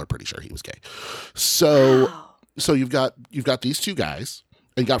historically, people are pretty sure he was gay. So you've got these two guys.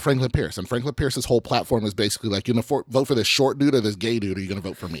 And you got Franklin Pierce. And Franklin Pierce's whole platform is basically like, you're going to vote for this short dude or this gay dude, or you're going to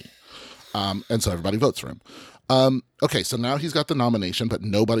vote for me. And so everybody votes for him. Okay, so now he's got the nomination, but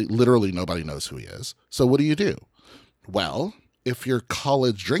literally nobody knows who he is. So what do? Well, if you're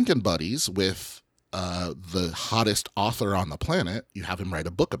college drinking buddies with the hottest author on the planet, you have him write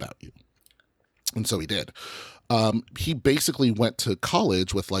a book about you. And so he did. He basically went to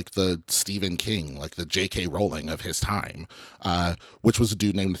college with like the Stephen King, like the J.K. Rowling of his time, which was a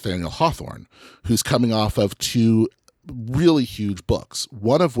dude named Nathaniel Hawthorne, who's coming off of two really huge books,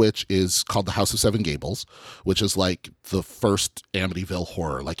 one of which is called The House of Seven Gables, which is like the first Amityville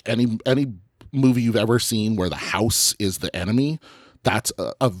horror. Like any movie you've ever seen where the house is the enemy, that's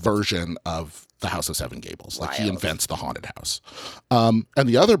a version of The House of Seven Gables. Like he invents the haunted house. And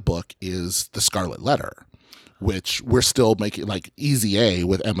the other book is The Scarlet Letter, which we're still making, like Easy A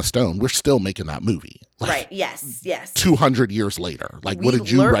with Emma Stone. We're still making that movie. Like, right. Yes. 200 years later. Like, what did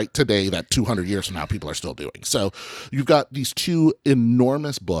you write today that 200 years from now people are still doing? So you've got these two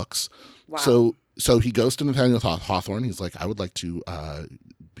enormous books. Wow. So he goes to Nathaniel Hawthorne. He's like, I would like to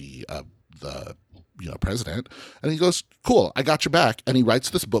be the president. And he goes, cool, I got your back. And he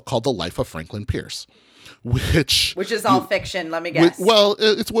writes this book called The Life of Franklin Pierce. Which is all fiction, let me guess.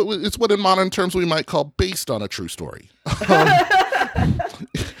 It's what in modern terms we might call based on a true story.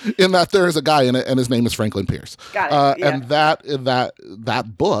 In that there is a guy in it, and his name is Franklin Pierce. Got it. And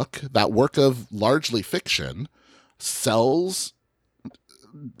that book, that work of largely fiction, sells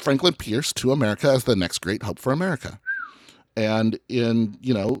Franklin Pierce to America as the next great hope for America. And in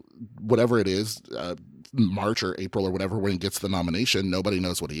whatever it is, March or April or whatever, when he gets the nomination, nobody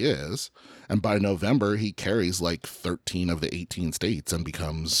knows what he is. And by November, he carries like 13 of the 18 states and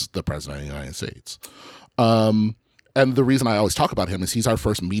becomes the president of the United States. And the reason I always talk about him is he's our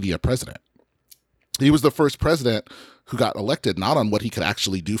first media president. He was the first president who got elected not on what he could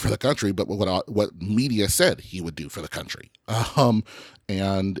actually do for the country, but what media said he would do for the country.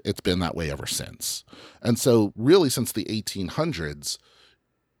 and it's been that way ever since. And so really since the 1800s,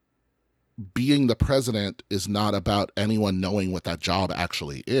 being the president is not about anyone knowing what that job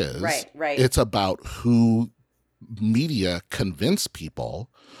actually is. Right. It's about who media convince people,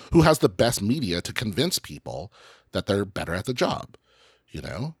 who has the best media to convince people that they're better at the job,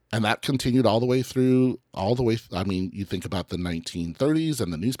 and that continued all the way through. I mean, you think about the 1930s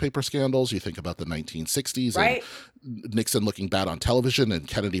and the newspaper scandals, you think about the 1960s right. and Nixon looking bad on television and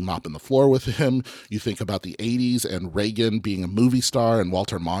Kennedy mopping the floor with him. You think about the 80s and Reagan being a movie star and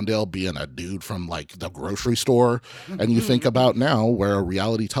Walter Mondale being a dude from like the grocery store. And you think about now where a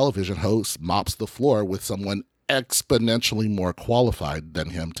reality television host mops the floor with someone exponentially more qualified than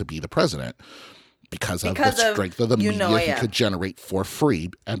him to be the president. Because of the strength of the media he could generate for free,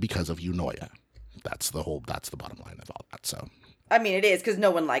 and because of Eunoia. That's the bottom line of all that. So, I mean, it is because no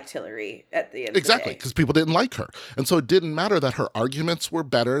one liked Hillary at the end exactly, because people didn't like her. And so it didn't matter that her arguments were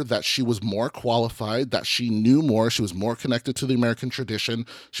better, that she was more qualified, that she knew more, she was more connected to the American tradition,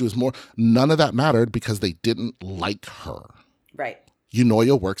 none of that mattered because they didn't like her. Right.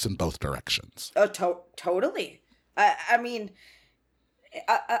 Eunoia works in both directions. Oh, totally. I mean...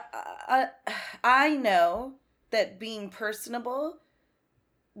 I know that being personable,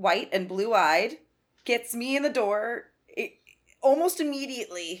 white and blue-eyed, gets me in the door almost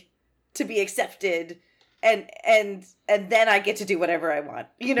immediately to be accepted, and then I get to do whatever I want.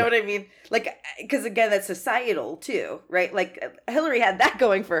 You know what I mean? Like, because again, that's societal too, right? Like Hillary had that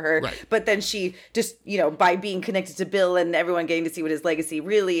going for her, right. But then she just, by being connected to Bill and everyone getting to see what his legacy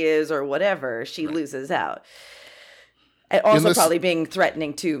really is or whatever, she loses out. And also probably being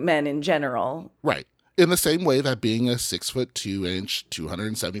threatening to men in general. Right. In the same way that being a 6'2",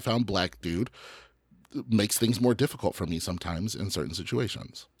 270-pound black dude makes things more difficult for me sometimes in certain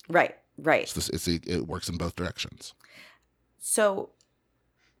situations. Right. It works in both directions. So,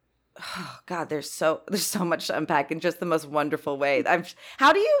 oh God, there's so much to unpack in just the most wonderful way.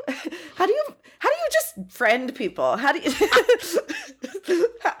 How do you just friend people? How do you?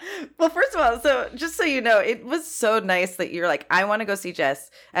 Well, first of all, so just so you know, it was so nice that you're like, I want to go see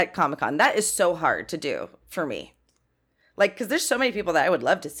Jess at Comic-Con. That is so hard to do for me. Like, because there's so many people that I would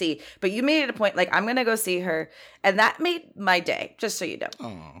love to see, but you made it a point, like, I'm going to go see her. And that made my day, just so you know.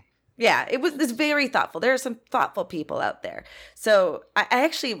 Oh. Yeah, it's very thoughtful. There are some thoughtful people out there. So I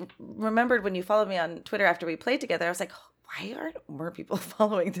actually remembered when you followed me on Twitter after we played together, I was like, why aren't more people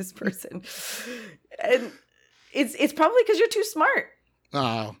following this person? And it's probably because you're too smart.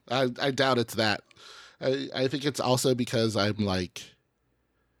 Oh, I doubt it's that. I think it's also because I'm like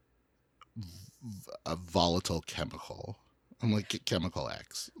a volatile chemical. I'm like Chemical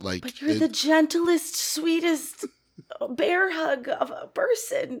X. Like, but you're the gentlest, sweetest bear hug of a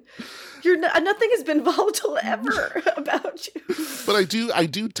person. Nothing has been volatile ever about you. But I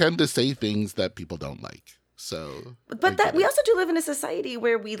do tend to say things that people don't like. So, but that we also do live in a society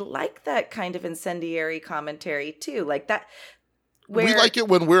where we like that kind of incendiary commentary too, like that. We like it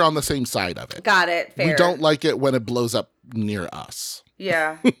when we're on the same side of it. Got it. Fair. We don't like it when it blows up near us.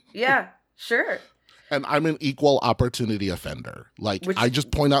 Yeah. Yeah. Sure. And I'm an equal opportunity offender. Like, I just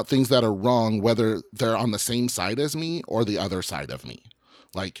point out things that are wrong, whether they're on the same side as me or the other side of me.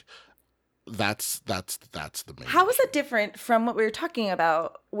 Like, that's the main How is it different from what we were talking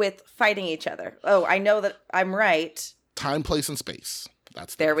about with fighting each other? Oh, I know that I'm right. Time, place, and space.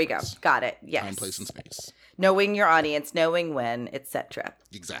 That's there we go. Got it. Yes. Time, place, and space. Knowing your audience, knowing when, etc.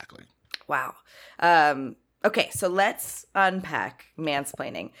 Exactly. Wow. Okay, so let's unpack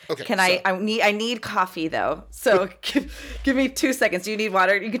mansplaining. Okay. I need coffee though. So give me 2 seconds. Do you need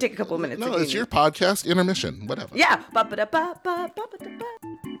water? You can take a couple of minutes. No, it's your podcast intermission. Whatever. Yeah.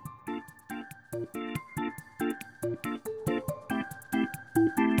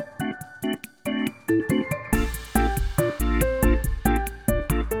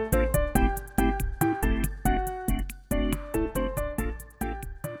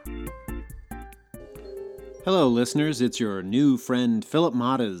 Hello, listeners. It's your new friend, Philip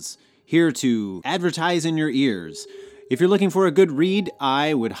Matas, here to advertise in your ears. If you're looking for a good read,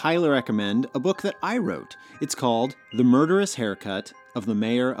 I would highly recommend a book that I wrote. It's called The Murderous Haircut of the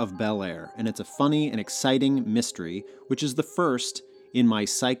Mayor of Bel Air, and it's a funny and exciting mystery, which is the first in my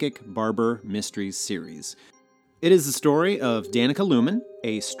Psychic Barber Mysteries series. It is the story of Danica Lumen,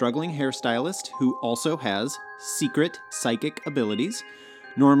 a struggling hairstylist who also has secret psychic abilities.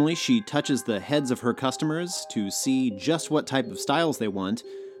 Normally, she touches the heads of her customers to see just what type of styles they want,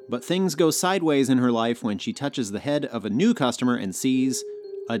 but things go sideways in her life when she touches the head of a new customer and sees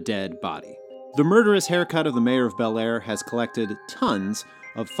a dead body. The Murderous Haircut of the Mayor of Bel Air has collected tons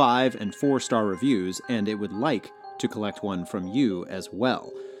of 5- and 4-star reviews, and it would like to collect one from you as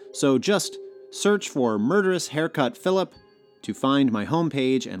well. So just search for Murderous Haircut Philip to find my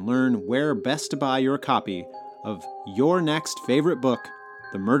homepage and learn where best to buy your copy of your next favorite book,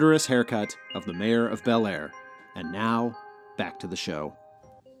 The Murderous Haircut of the Mayor of Bel Air. And now, back to the show.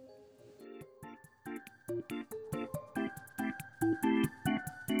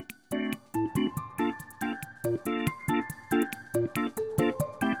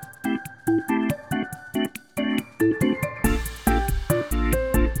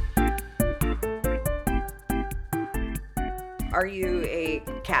 Are you a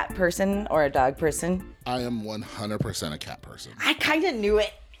cat person or a dog person? I am 100% a cat person. I kind of knew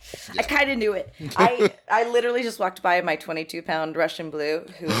it. I kind of knew it. I literally just walked by my 22-pound Russian Blue.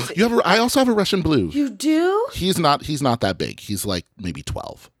 I also have a Russian Blue. You do? He's not that big. He's like maybe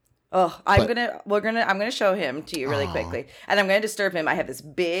 12. Oh, I'm gonna show him to you really quickly, and I'm gonna disturb him. I have this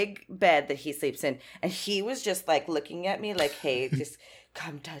big bed that he sleeps in, and he was just like looking at me like, "Hey, just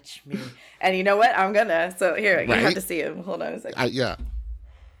come touch me." And you know what? I'm gonna. So here, you have to see him. Hold on a second. Yeah.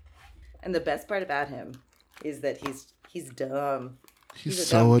 And the best part about him is that he's dumb. He's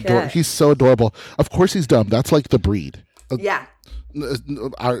so adorable. He's so adorable. Of course, he's dumb. That's like the breed. Yeah.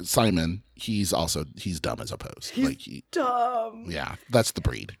 Our Simon, he's dumb as opposed. He's dumb. Yeah, that's the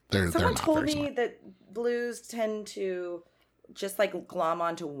breed. Someone told me that blues tend to just like glom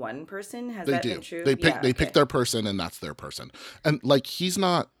onto one person. Has that been true? They pick their person, and that's their person. And like he's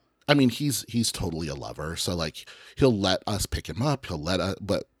not. I mean, he's totally a lover. So like he'll let us pick him up.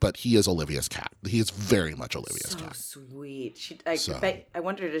 But he is Olivia's cat. He is very much Olivia's cat. So sweet. I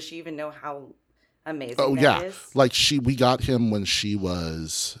wonder, does she even know how amazing is? Like we got him when she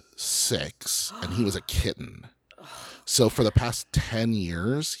was 6 and he was a kitten. So for the past 10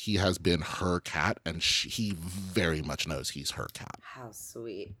 years, he has been her cat, and he very much knows he's her cat. How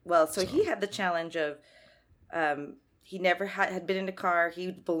sweet. Well, so he had the challenge of he never had been in a car.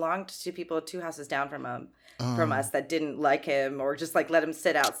 He belonged to people 2 houses down from us that didn't like him or just like let him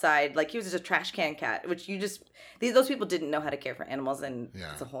sit outside. Like he was just a trash can cat, which those people didn't know how to care for animals, and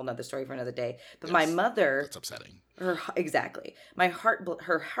it's a whole nother story for another day. But my mother, it's upsetting. Exactly.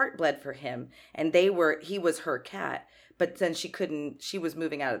 Her heart bled for him, and he was her cat. But then she was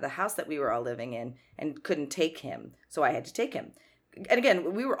moving out of the house that we were all living in and couldn't take him. So I had to take him. And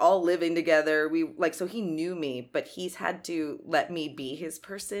again, we were all living together. So he knew me, but he's had to let me be his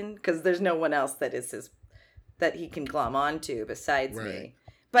person because there's no one else that he can glom onto besides me.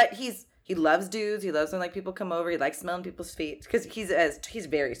 But he loves dudes. He loves when like people come over. He likes smelling people's feet because he's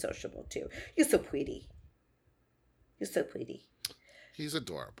very sociable too. You're so pretty. He's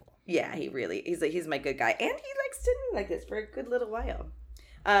adorable. Yeah, he's my good guy, and he likes to do like this for a good little while.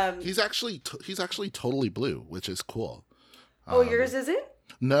 He's actually totally blue, which is cool. Yours isn't?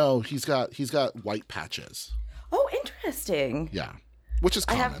 No, he's got white patches. Oh, interesting. Yeah, which is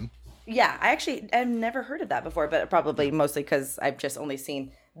common. I've never heard of that before, but probably mostly because I've just only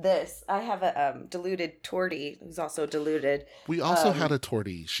seen this. I have a diluted tortie who's also diluted. We also had a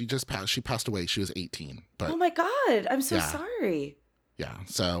tortie. She passed away. She was 18. But oh my God, I'm so sorry. Yeah.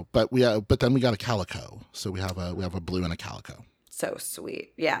 So, but then we got a calico. So we have a blue and a calico. So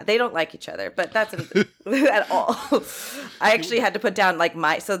sweet. Yeah, they don't like each other, but that's at all. I actually had to put down like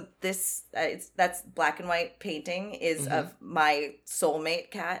that's black and white painting is of my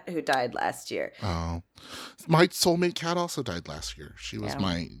soulmate cat who died last year. Oh, my soulmate cat also died last year. She was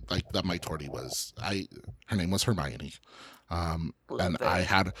my tortie was. Her name was Hermione. And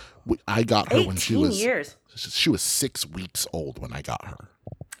I got her when she was 18 years. She was 6 weeks old when I got her.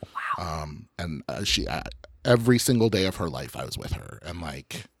 Wow. And every single day of her life, I was with her, and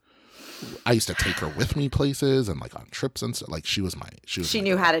like, I used to take her with me places and like on trips and stuff. Like she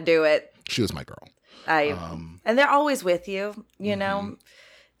knew how to do it. She was my girl. And they're always with you, you know,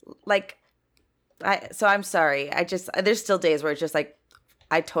 like, so I'm sorry. There's still days where it's just like,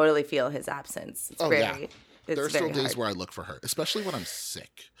 I totally feel his absence. There are still days where I look for her, especially when I'm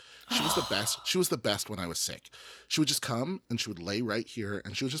sick. She was the best. She was the best when I was sick. She would just come and she would lay right here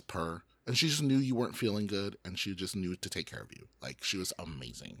and she would just purr. And she just knew you weren't feeling good, and she just knew to take care of you. Like, she was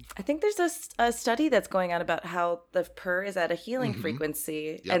amazing. I think there's a study that's going on about how the purr is at a healing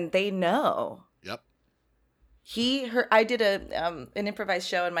frequency, and they know. Yep. I did an improvised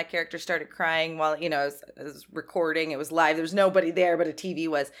show, and my character started crying while, I was recording. It was live. There was nobody there, but a TV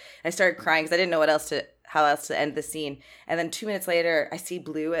was. I started crying because I didn't know how else to end the scene. And then 2 minutes later, I see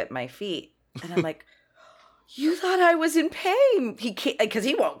Blue at my feet, and I'm like, you thought I was in pain. He can't, because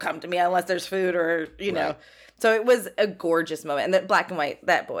he won't come to me unless there's food or, know. So it was a gorgeous moment. And that black and white,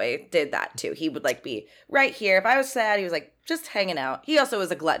 that boy did that too. He would like be right here. If I was sad, he was like just hanging out. He also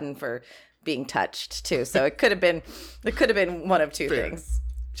was a glutton for being touched too. So it could have been one of two things,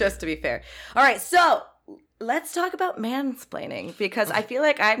 just to be fair. All right, so let's talk about mansplaining, because I feel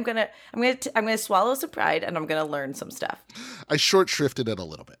like I'm gonna swallow some pride and I'm gonna learn some stuff. I short shrifted it a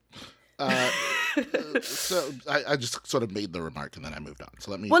little bit. So I just sort of made the remark and then I moved on. So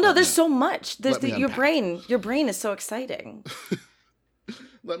let me. Well, no, there's so much. There's your unpack. Your brain is so exciting.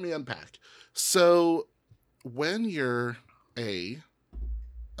 Let me unpack. So when you're a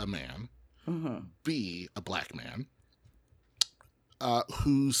man, B, a black man,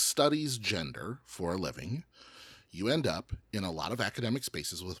 who studies gender for a living, you end up in a lot of academic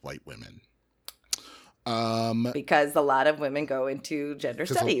spaces with white women. Because a lot of women go into gender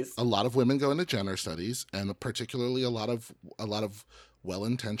studies. A lot of women go into gender studies, and particularly a lot of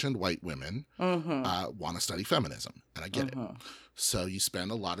well-intentioned white women want to study feminism, and I get it. So you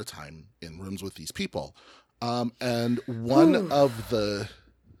spend a lot of time in rooms with these people, and one of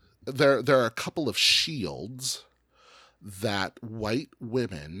there are a couple of shields that white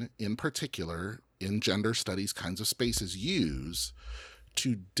women, in particular, in gender studies kinds of spaces, use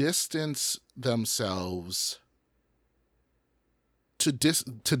to distance themselves, to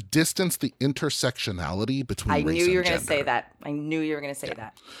distance the intersectionality between race and gender. I knew you were going to say that. I knew you were going to say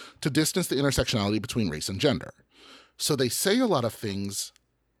that. To distance the intersectionality between race and gender. So they say a lot of things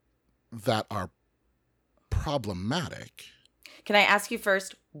that are problematic. Can I ask you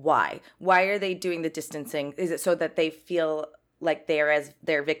first, why? Why are they doing the distancing? Is it so that they feel like their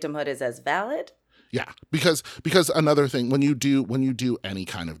victimhood is as valid? Yeah, because another thing, when you do any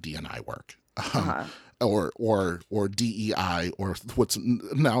kind of D&I work, or DEI, or what's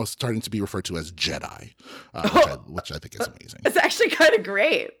now starting to be referred to as JEDI, which I think is amazing. It's actually kind of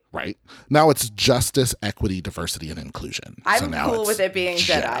great. Right? Now it's justice, equity, diversity, and inclusion. I'm cool with it being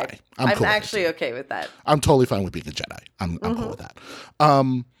Jedi. I'm cool actually okay with that. I'm totally fine with being a Jedi. I'm cool with that.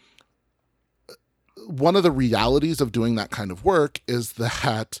 One of the realities of doing that kind of work is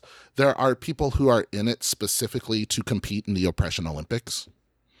that there are people who are in it specifically to compete in the oppression Olympics.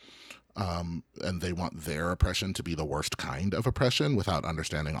 And they want their oppression to be the worst kind of oppression without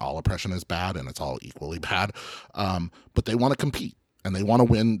understanding all oppression is bad and it's all equally bad. But they want to compete and they want to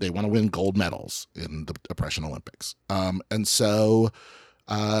win. They want to win gold medals in the oppression Olympics. And so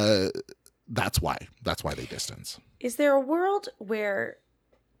that's why they distance. Is there a world where,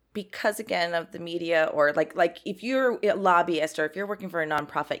 because again of the media, or like if you're a lobbyist or if you're working for a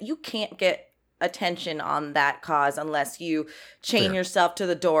nonprofit, you can't get attention on that cause unless you chain yourself to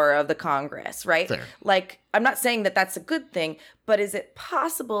the door of the Congress, right? Fair. Like, I'm not saying that that's a good thing, but is it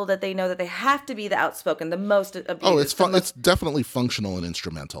possible that they know that they have to be the outspoken, the most abused? Oh, it's definitely functional and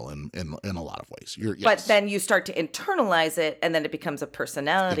instrumental in a lot of ways. Yes. But then you start to internalize it, and then it becomes a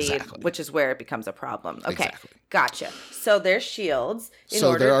personality, which is where it becomes a problem. Okay, gotcha. So there's shields in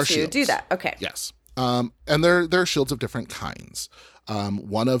order to do that. Okay. Yes. And there are shields of different kinds.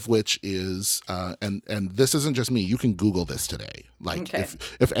 One of which is, and this isn't just me, you can Google this today. Like,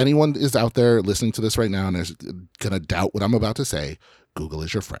 if anyone is out there listening to this right now and is going to doubt what I'm about to say, Google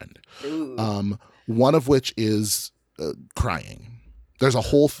is your friend. One of which is crying. There's a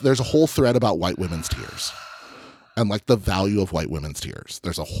whole thread about white women's tears and like the value of white women's tears.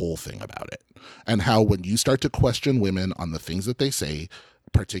 There's a whole thing about it, and how when you start to question women on the things that they say,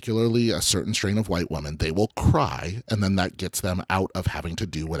 particularly a certain strain of white women, they will cry, and then that gets them out of having to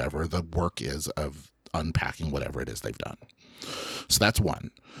do whatever the work is of unpacking whatever it is they've done. So that's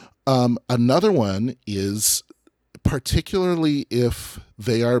one. Another one is particularly if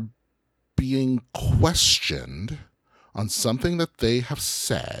they are being questioned on something that they have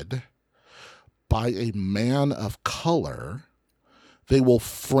said by a man of color, they will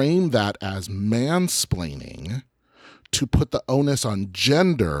frame that as mansplaining to put the onus on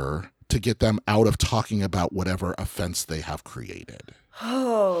gender to get them out of talking about whatever offense they have created.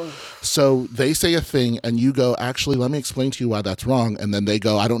 Oh. So they say a thing and you go, actually, let me explain to you why that's wrong. And then they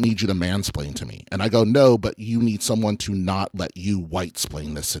go, I don't need you to mansplain to me. And I go, no, but you need someone to not let you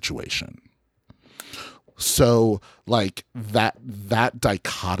white-splain this situation. So like that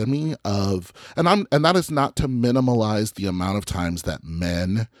dichotomy of, and that is not to minimalize the amount of times that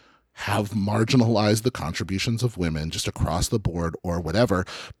men have marginalized the contributions of women just across the board or whatever,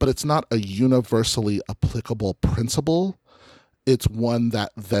 but it's not a universally applicable principle. It's one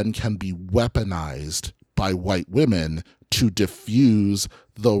that then can be weaponized by white women to diffuse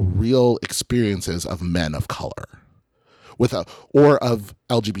the real experiences of men of color or of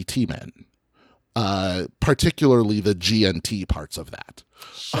LGBT men. Particularly the GNT parts of that.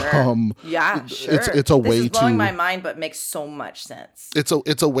 Sure. Yeah, sure. It's a way to. This is blowing my mind, but makes so much sense.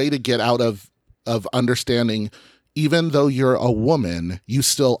 It's a way to get out of understanding even though you're a woman, you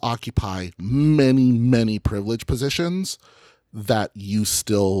still occupy many, many privileged positions that you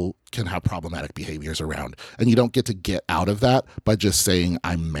still can have problematic behaviors around. And you don't get out of that by just saying,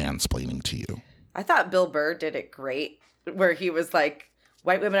 I'm mansplaining to you. I thought Bill Burr did it great, where he was like,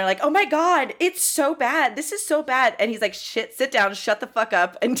 white women are like, oh my God, it's so bad. This is so bad. And he's like, shit, sit down, shut the fuck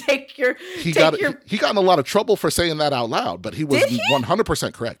up, and he got in a lot of trouble for saying that out loud, but he was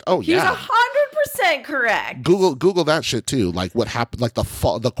 100% correct. Oh, yeah. He's 100% correct. Google that shit too. Like what happened, like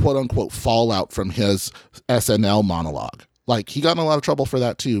the quote unquote fallout from his SNL monologue. Like he got in a lot of trouble for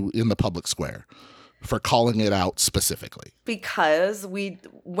that too in the public square for calling it out specifically. Because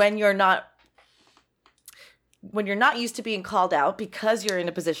when you're not used to being called out because you're in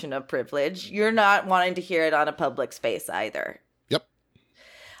a position of privilege, you're not wanting to hear it on a public space either. Yep.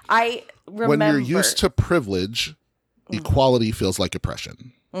 I remember when you're used to privilege, equality feels like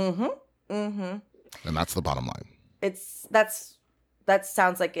oppression. Mm-hmm. Mm-hmm. And that's the bottom line. That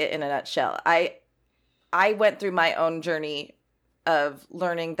sounds like it in a nutshell. I went through my own journey of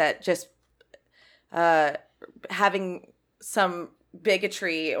learning that just having some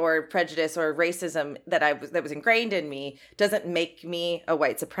bigotry or prejudice or racism that was ingrained in me doesn't make me a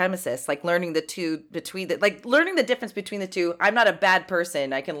white supremacist. Like learning the difference between the two. I'm not a bad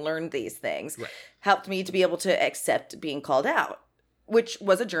person. I can learn these things. Right. Helped me to be able to accept being called out, which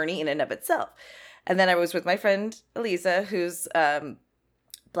was a journey in and of itself. And then I was with my friend Eliza, who's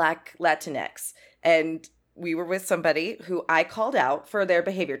Black Latinx, and we were with somebody who I called out for their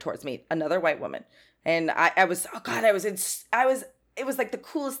behavior towards me, another white woman. And it was like the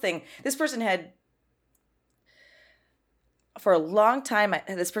coolest thing. This person had, for a long time,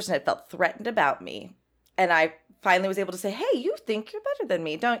 this person had felt threatened about me. And I finally was able to say, hey, you think you're better than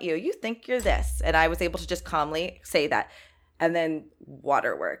me, don't you? You think you're this. And I was able to just calmly say that. And then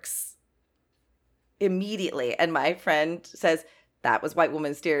waterworks immediately. And my friend says, that was white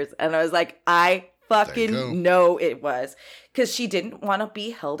woman's tears. And I was like, I fucking know it was. Because she didn't want to be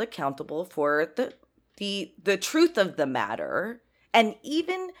held accountable for the truth of the matter. And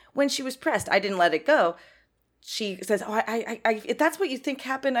even when she was pressed, I didn't let it go. She says, oh, I if that's what you think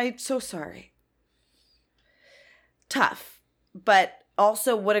happened, I'm so sorry. Tough. But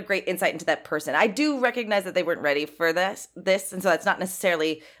also what a great insight into that person. I do recognize that they weren't ready for this. And so that's not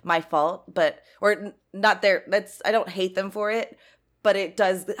necessarily my fault, or not their, I don't hate them for it, but it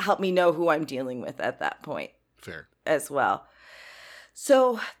does help me know who I'm dealing with at that point. Fair. As well.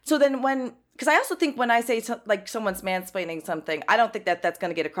 So then because I also think when I say like someone's mansplaining something, I don't think that that's going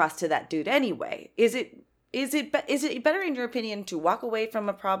to get across to that dude anyway. Is it better in your opinion to walk away from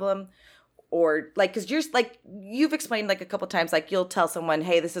a problem, or like, because you're like, you've explained like a couple times, like you'll tell someone,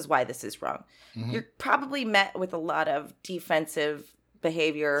 hey, this is why this is wrong. Mm-hmm. You're probably met with a lot of defensive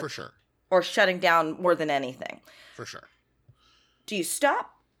behavior, for sure, or shutting down more than anything, for sure. Do you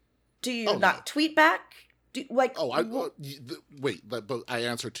stop? Do you not tweet back? Wait, but I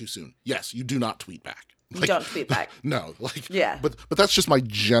answered too soon. Yes, you do not tweet back. You don't tweet back. No, yeah. But that's just my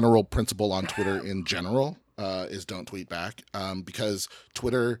general principle on Twitter in general. Is don't tweet back. Because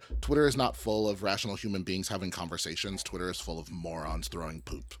Twitter is not full of rational human beings having conversations. Twitter is full of morons throwing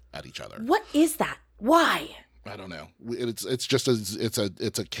poop at each other. What is that? Why? I don't know. It's just it's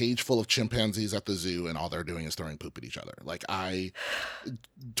a cage full of chimpanzees at the zoo, and all they're doing is throwing poop at each other.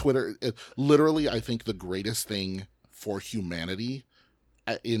 Twitter, literally, I think the greatest thing for humanity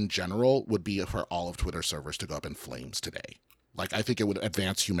in general would be for all of Twitter servers to go up in flames today. Like, I think it would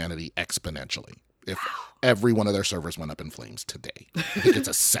advance humanity exponentially if every one of their servers went up in flames today. I think it's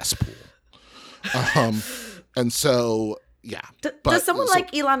a cesspool. And so, yeah. Does someone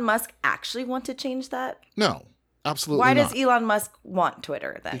like Elon Musk actually want to change that? No, absolutely not. Why does Elon Musk want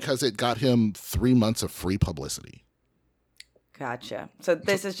Twitter then? Because it got him 3 months of free publicity. Gotcha. So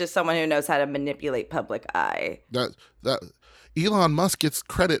this is just someone who knows how to manipulate public eye. That Elon Musk gets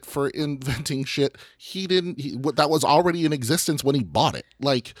credit for inventing shit that was already in existence when he bought it.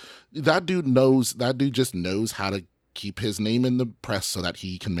 Like, that dude just knows how to keep his name in the press so that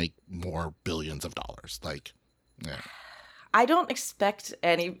he can make more billions of dollars. Like, yeah. I don't expect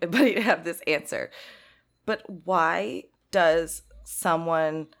anybody to have this answer, but why does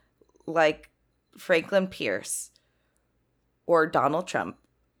someone like Franklin Pierce or Donald Trump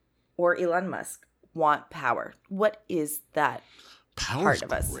or Elon Musk want power? What is that part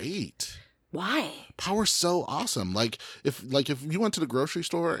of us? Power's great. Why? Power's so awesome. Like if you went to the grocery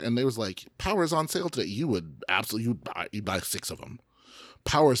store and there was like, power's on sale today, you'd buy 6 of them.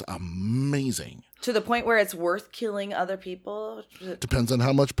 Power's amazing. To the point where it's worth killing other people? Depends on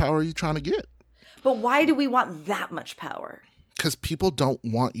how much power you're trying to get. But why do we want that much power? Because people don't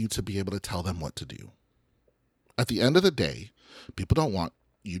want you to be able to tell them what to do. At the end of the day, people don't want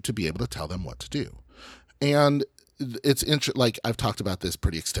you to be able to tell them what to do. And it's like I've talked about this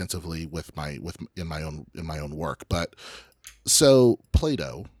pretty extensively in my own work, but so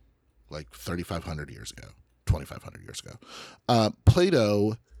Plato, like 3,500 years ago, 2,500 years ago,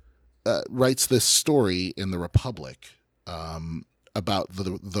 Plato writes this story in the Republic about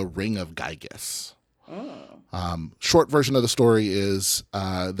the ring of Gyges. Short version of the story is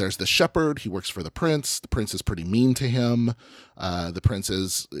there's the shepherd. He works for the prince. The prince is pretty mean to him. The prince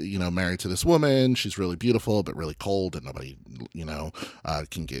is, married to this woman. She's really beautiful, but really cold, and nobody,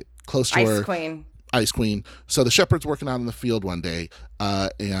 can get close to her. Ice Queen. So the shepherd's working out in the field one day,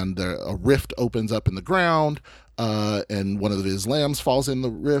 and a rift opens up in the ground, and one of his lambs falls in the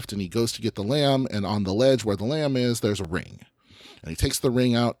rift, and he goes to get the lamb, and on the ledge where the lamb is, there's a ring. And he takes the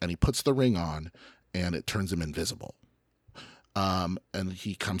ring out, and he puts the ring on, and it turns him invisible. And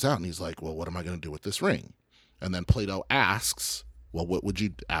he comes out, and he's like, well, what am I going to do with this ring? And then Plato asks, well, what would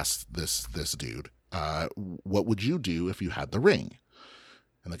you ask this dude? What would you do if you had the ring?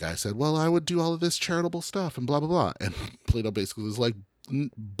 And the guy said, well, I would do all of this charitable stuff and blah, blah, blah. And Plato basically was like,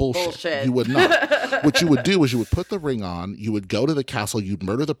 bullshit. You would not. What you would do is you would put the ring on, you would go to the castle, you'd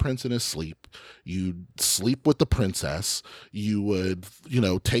murder the prince in his sleep, you'd sleep with the princess, you would,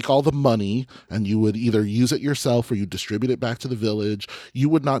 take all the money, and you would either use it yourself or you distribute it back to the village. You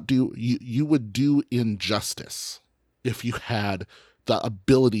would not do, you would do injustice if you had the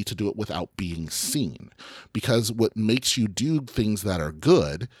ability to do it without being seen, because what makes you do things that are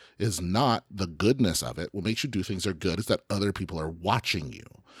good is not the goodness of it. What makes you do things that are good is that other people are watching you.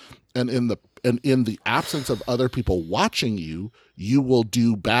 And in the absence of other people watching you, you will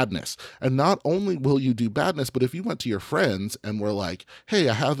do badness. And not only will you do badness, but if you went to your friends and were like, hey,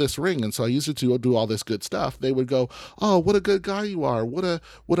 I have this ring, and so I used it to do all this good stuff, they would go, oh, what a good guy you are. What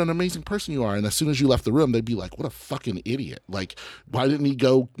an amazing person you are. And as soon as you left the room, they'd be like, what a fucking idiot. Like, why didn't he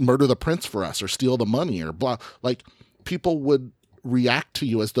go murder the prince for us or steal the money or blah? Like, people would react to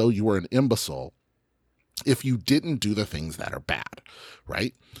you as though you were an imbecile if you didn't do the things that are bad,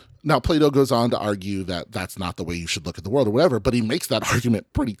 right? Now, Plato goes on to argue that that's not the way you should look at the world or whatever, but he makes that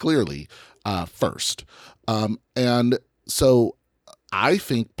argument pretty clearly first. And so I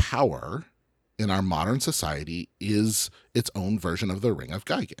think power in our modern society is its own version of the ring of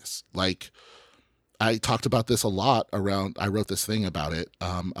Gyges. Like, I talked about this a lot I wrote this thing about it,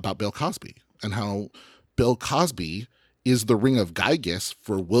 about Bill Cosby, and how Bill Cosby is the ring of Gyges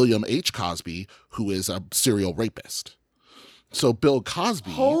for William H. Cosby, who is a serial rapist. So Bill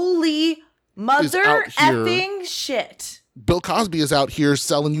Cosby, holy mother effing shit. Bill Cosby is out here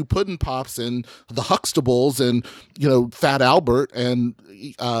selling you Puddin' Pops and the Huxtables and, Fat Albert and,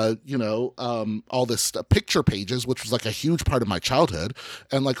 all this picture pages, which was like a huge part of my childhood,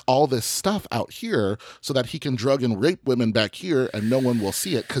 and like all this stuff out here so that he can drug and rape women back here and no one will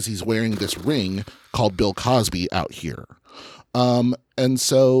see it because he's wearing this ring called Bill Cosby out here. And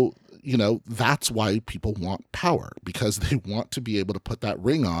so, that's why people want power, because they want to be able to put that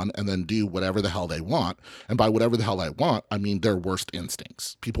ring on and then do whatever the hell they want. And by whatever the hell I want, I mean their worst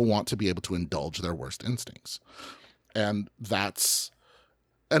instincts. People want to be able to indulge their worst instincts. And I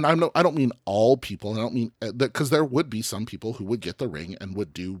don't mean all people. I don't mean because there would be some people who would get the ring and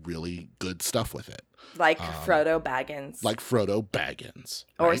would do really good stuff with it. Like Frodo Baggins. Right?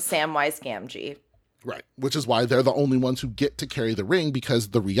 Or Samwise Gamgee. Right, which is why they're the only ones who get to carry the ring, because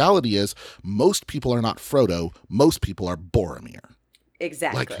the reality is most people are not Frodo, most people are Boromir.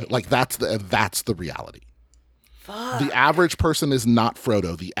 Exactly. Like that's the reality. Fuck. The average person is not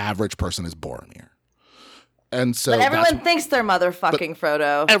Frodo, the average person is Boromir. And so but everyone thinks they're motherfucking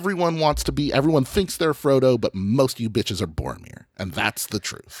Frodo. Everyone thinks they're Frodo, but most of you bitches are Boromir. And that's the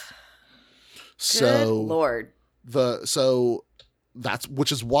truth. Good Lord.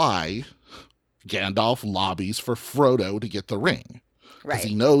 Which is why Gandalf lobbies for Frodo to get the ring. Because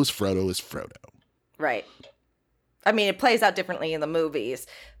he knows Frodo is Frodo. Right. I mean, it plays out differently in the movies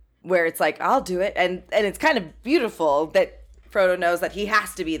where it's like, I'll do it. And it's kind of beautiful that Frodo knows that he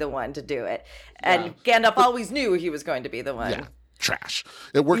has to be the one to do it. And Gandalf always knew he was going to be the one. Yeah. Trash.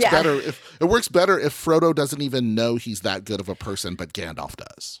 It works better if Frodo doesn't even know he's that good of a person, but Gandalf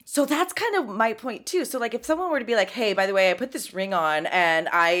does. So that's kind of my point too. So like if someone were to be like, hey, by the way, I put this ring on and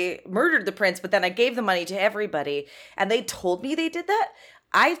I murdered the prince, but then I gave the money to everybody and they told me they did that,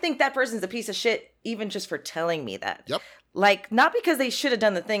 I think that person's a piece of shit even just for telling me that. Yep. Like not because they should have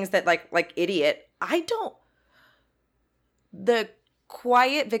done the things that like idiot. The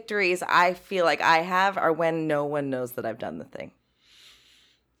quiet victories I feel like I have are when no one knows that I've done the thing.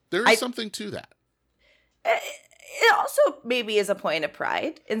 There is something to that. It also maybe is a point of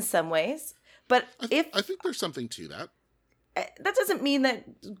pride in some ways, But I think there's something to that. That doesn't mean that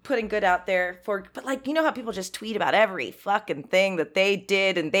putting good out there but like, you know how people just tweet about every fucking thing that they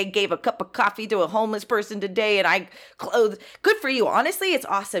did, and they gave a cup of coffee to a homeless person today, and I clothed. Good for you. Honestly, it's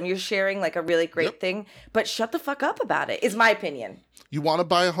awesome. You're sharing like a really great thing, but shut the fuck up about it, is my opinion. You want to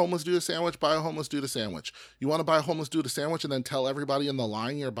buy a homeless dude a sandwich, buy a homeless dude a sandwich. You want to buy a homeless dude a sandwich and then tell everybody in the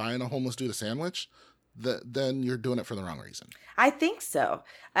line you're buying a homeless dude a sandwich? Then you're doing it for the wrong reason. I think so.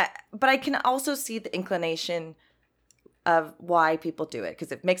 But I can also see the inclination of why people do it,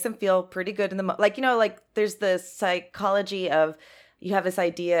 because it makes them feel pretty good in the like, you know, like there's the psychology of, you have this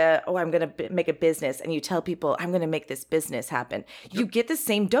idea, oh, I'm going to make a business, and you tell people, I'm going to make this business happen. Yep. You get the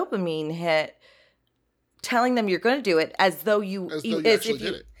same dopamine hit telling them you're going to do it as though you actually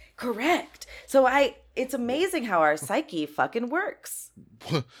did it. Correct. So it's amazing how our psyche fucking works.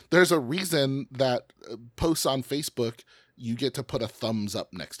 There's a reason that posts on Facebook, you get to put a thumbs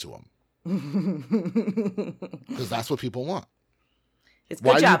up next to them. Because that's what people want. It's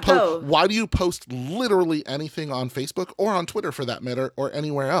good job. Why do you post literally anything on Facebook or on Twitter for that matter, or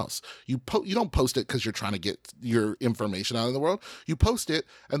anywhere else? You don't post it because you're trying to get your information out in the world. You post it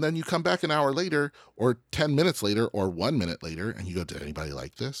and then you come back an hour later or 10 minutes later or 1 minute later and you go, did anybody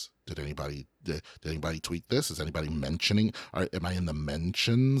like this? Did anybody tweet this? Is anybody mentioning? Am I in the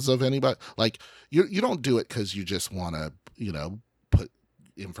mentions of anybody? Like you don't do it because you just want to, put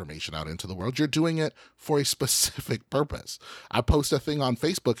information out into the world. You're doing it for a specific purpose. I post a thing on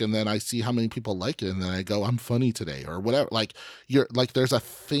Facebook and then I see how many people like it, and then I go, I'm funny today, or whatever. Like there's a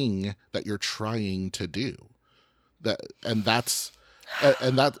thing that you're trying to do. The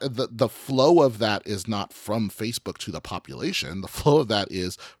flow of that is not from Facebook to the population. The flow of that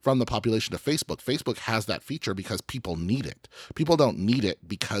is from the population to Facebook. Facebook has that feature because people need it. People don't need it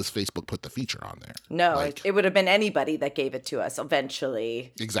because Facebook put the feature on there. No, it would have been anybody that gave it to us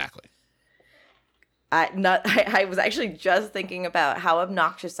eventually. Exactly. I was actually just thinking about how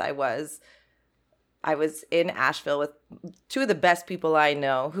obnoxious I was. I was in Asheville with two of the best people I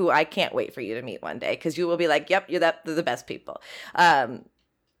know, who I can't wait for you to meet one day, because you will be like, yep, they're the best people. And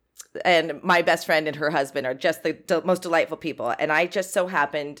my best friend and her husband are just the most delightful people. And I just so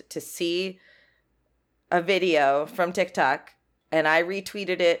happened to see a video from TikTok, and I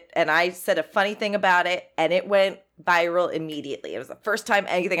retweeted it, and I said a funny thing about it, and it went viral immediately. It was the first time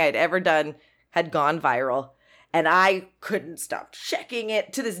anything I'd ever done had gone viral. And I couldn't stop checking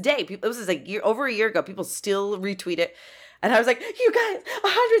it to this day. This was over a year ago. People still retweet it. And I was like, you guys,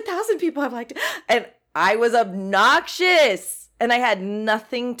 100,000 people have liked it. And I was obnoxious. And I had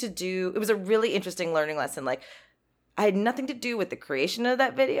nothing to do. It was a really interesting learning lesson. Like, I had nothing to do with the creation of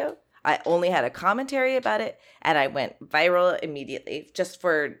that video. I only had a commentary about it. And I went viral immediately just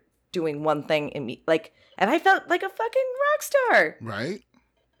for doing one thing. And I felt like a fucking rock star. Right.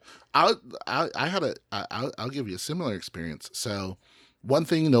 I'll give you a similar experience. So one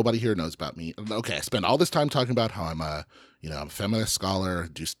thing nobody here knows about me. Okay, I spend all this time talking about how I'm a feminist scholar,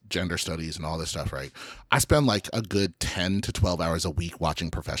 do gender studies and all this stuff, right? I spend like a good 10 to 12 hours a week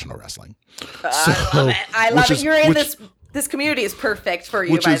watching professional wrestling. I love it. You're in this community is perfect for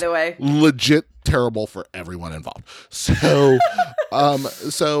you, by the way. Legit terrible for everyone involved. So,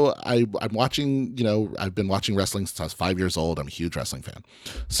 so I'm watching, I've been watching wrestling since I was 5 years old. I'm a huge wrestling fan.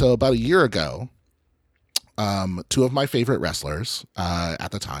 So about a year ago, two of my favorite wrestlers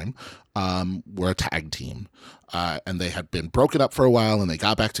at the time were a tag team, and they had been broken up for a while, and they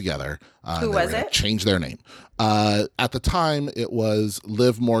got back together. Who was it? Change their name. At the time, it was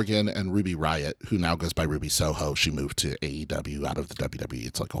Liv Morgan and Ruby Riott, who now goes by Ruby Soho. She moved to AEW out of the WWE.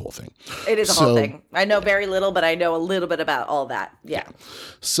 It's like a whole thing. It is a whole thing. I know very little, but I know a little bit about all that. Yeah.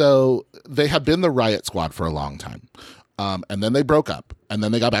 So they had been the Riott Squad for a long time, and then they broke up, and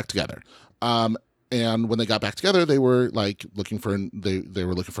then they got back together. And when they got back together, they were like looking for a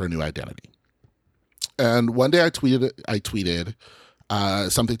new identity. And one day I tweeted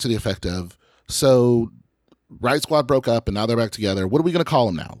something to the effect of, "So Riott Squad broke up and now they're back together. What are we going to call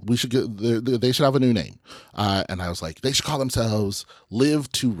them now? They should have a new name." And I was like, they should call themselves Live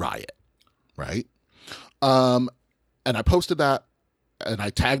to Riot, right? And I posted that and I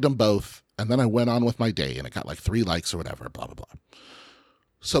tagged them both, and then I went on with my day, and it got like 3 likes or whatever, blah blah blah.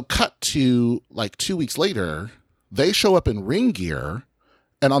 So cut to like 2 weeks later, they show up in ring gear,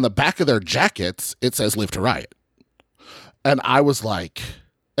 and on the back of their jackets, it says Live to Riot. And I was like,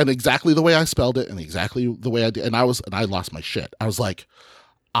 and exactly the way I spelled it and exactly the way I did. And I lost my shit. I was like,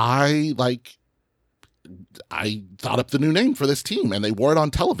 I thought up the new name for this team, and they wore it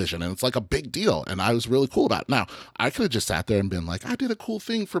on television, and it's like a big deal. And I was really cool about it. Now, I could have just sat there and been like, I did a cool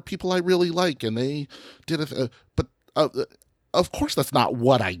thing for people I really like, and they did it. But of course that's not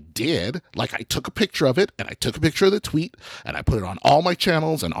what I did. Like, I took a picture of it, and I took a picture of the tweet, and I put it on all my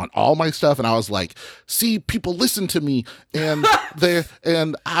channels and on all my stuff, and I was like, see, people listen to me, and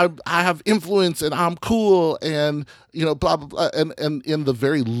I have influence, and I'm cool, and blah blah blah. And in the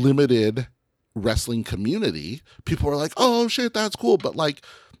very limited wrestling community, people were like, oh shit, that's cool. But like,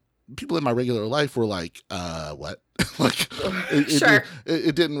 people in my regular life were like, what? Like, Sure.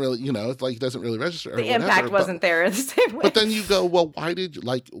 it didn't really, it's like, it doesn't really register. The impact wasn't there the same way. But then you go, well, why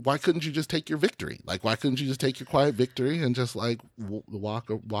couldn't you just take your victory? Like, why couldn't you just take your quiet victory and just like walk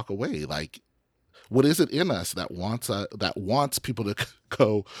away? Like, what is it in us that wants people to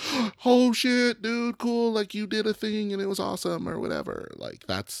go, oh shit, dude, cool, like you did a thing and it was awesome or whatever? Like,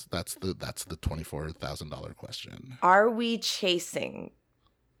 that's the $24,000 question. Are we chasing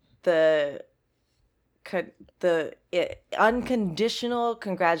the unconditional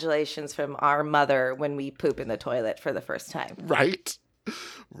congratulations from our mother when we poop in the toilet for the first time? Right.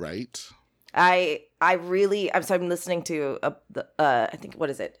 I'm listening to I think, what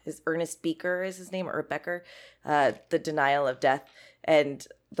is it? Ernest Becker is his name, or Becker, The Denial of Death, and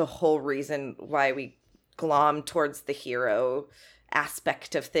the whole reason why we glom towards the hero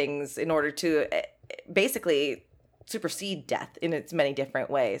aspect of things in order to basically supersede death in its many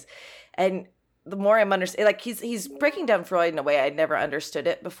different ways. And the more I'm understanding, like, he's breaking down Freud in a way I'd never understood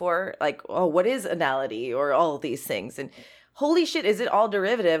it before. Like, oh, what is anality, or all of these things? And holy shit, is it all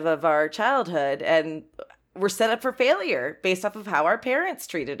derivative of our childhood? And we're set up for failure based off of how our parents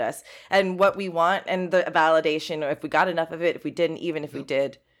treated us and what we want and the validation, or if we got enough of it, if we didn't, even if we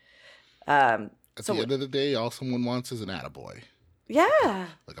did. At the end of the day, all someone wants is an attaboy. Yeah.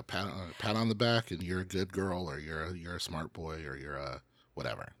 Like a pat on the back, and you're a good girl, or you're a smart boy, or you're a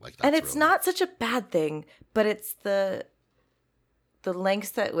whatever. Like, that's, and it's really not such a bad thing, but it's the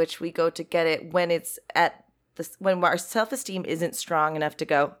lengths at which we go to get it when it's at this, when our self-esteem isn't strong enough to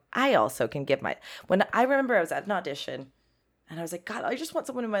go, I also can give when I remember I was at an audition and I was like, God, I just want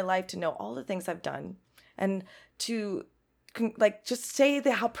someone in my life to know all the things I've done and to like just say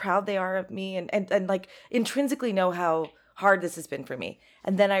how proud they are of me and like intrinsically know how hard this has been for me.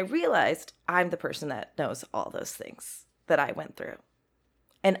 And then I realized I'm the person that knows all those things that I went through.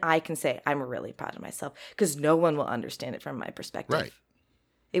 And I can say I'm really proud of myself because no one will understand it from my perspective. Right.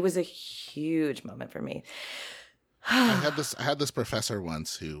 It was a huge moment for me. I had this professor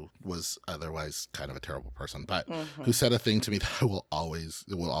once who was otherwise kind of a terrible person, but who said a thing to me that will always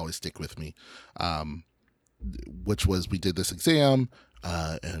stick with me, which was, we did this exam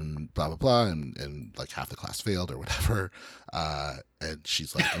and blah blah blah, and like half the class failed or whatever, and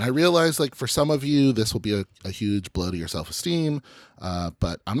she's like, and I realized, like, for some of you this will be a huge blow to your self-esteem,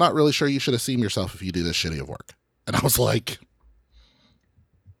 but I'm not really sure you should esteem yourself if you do this shitty of work. And I was like,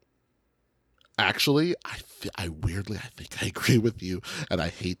 actually, I weirdly think I agree with you, and I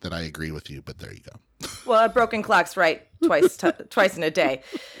hate that I agree with you, but there you go. Well, a broken clock's right twice in a day.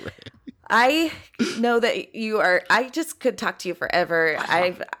 Right. I know that you are. I just could talk to you forever.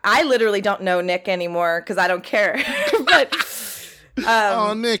 I literally don't know Nick anymore because I don't care. But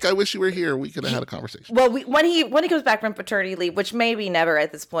oh, Nick, I wish you were here. We could have had a conversation. Well, when he comes back from paternity leave, which maybe never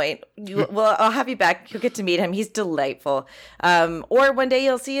at this point, I'll have you back. You'll get to meet him. He's delightful. Or one day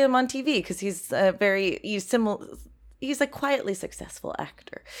you'll see him on TV because he's he's a quietly successful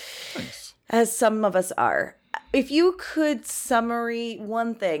actor, nice. As some of us are. If you could summary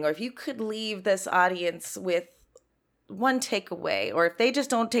one thing, or if you could leave this audience with one takeaway, or if they just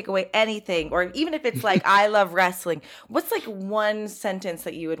don't take away anything, or even if it's like, I love wrestling, what's like one sentence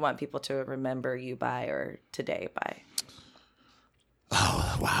that you would want people to remember you by, or today by?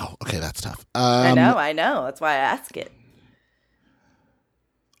 Oh, wow. Okay, that's tough. I know. That's why I ask it.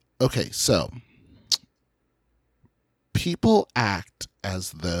 Okay, so people act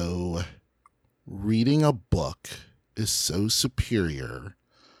as though reading a book is so superior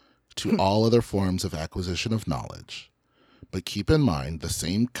to all other forms of acquisition of knowledge. But keep in mind, the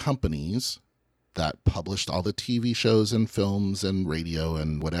same companies that published all the TV shows and films and radio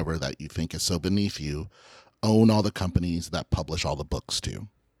and whatever that you think is so beneath you own all the companies that publish all the books too.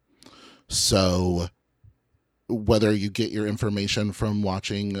 So whether you get your information from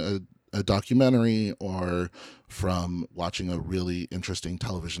watching a documentary, or from watching a really interesting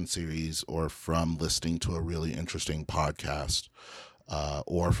television series, or from listening to a really interesting podcast,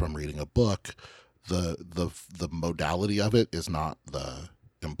 or from reading a book, the modality of it is not the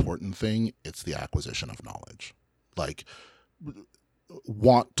important thing. It's the acquisition of knowledge. Like,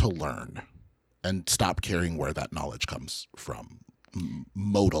 want to learn and stop caring where that knowledge comes from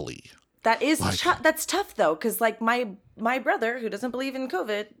modally. That is that's tough though, because like my brother, who doesn't believe in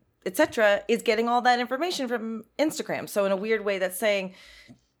COVID, etc., is getting all that information from Instagram. So in a weird way, that's saying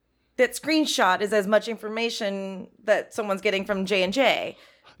that screenshot is as much information that someone's getting from J&J.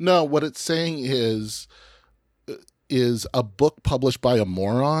 No, what it's saying is a book published by a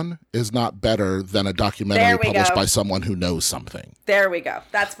moron is not better than a documentary published by someone who knows something. There we go.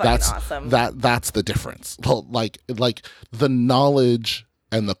 That's fucking awesome. That's the difference. Like the knowledge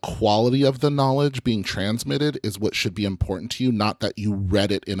and the quality of the knowledge being transmitted is what should be important to you, not that you read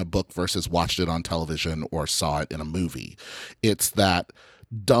it in a book versus watched it on television or saw it in a movie. It's that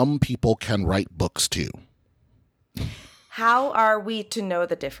dumb people can write books too. How are we to know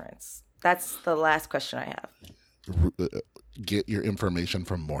the difference? That's the last question I have. Get your information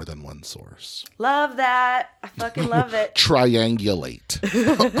from more than one source. Love that. I fucking love it. Triangulate.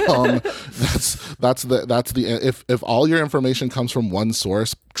 That's the if all your information comes from one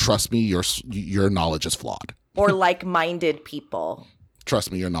source, trust me, your knowledge is flawed. Or like-minded people.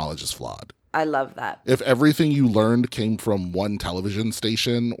 Trust me, your knowledge is flawed. I love that. If everything you learned came from one television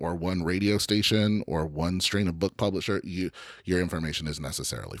station or one radio station or one strain of book publisher, your information is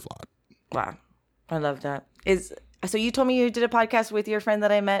necessarily flawed. Wow. I love that. So you told me you did a podcast with your friend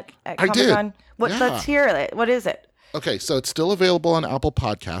that I met at Comic-Con? Yeah. Let's hear it. What is it? Okay, so it's still available on Apple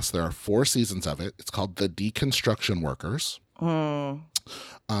Podcasts. There are 4 seasons of it. It's called The Deconstruction Workers. And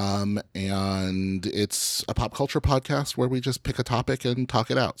it's a pop culture podcast where we just pick a topic and talk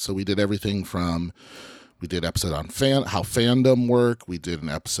it out. So we did everything from, we did an episode on how fandom work. We did an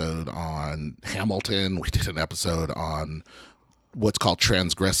episode on Hamilton. We did an episode on what's called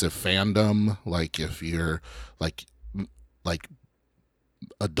transgressive fandom. Like if you're like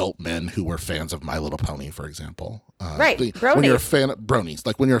adult men who were fans of My Little Pony, for example. Right. When you're a fan of bronies,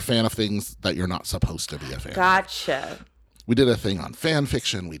 like when you're a fan of things that you're not supposed to be a fan of. Gotcha. We did a thing on fan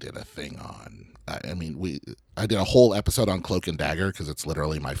fiction. We did a thing on, I did a whole episode on Cloak and Dagger because it's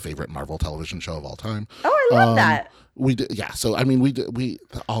literally my favorite Marvel television show of all time. Oh, I love that. We did, yeah. So, we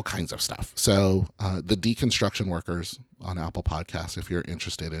all kinds of stuff. So, The Deconstruction Workers on Apple Podcasts, if you're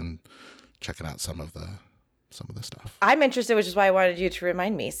interested in checking out some of the stuff. I'm interested, which is why I wanted you to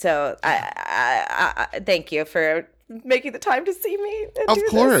remind me. So, I thank you for making the time to see me. Of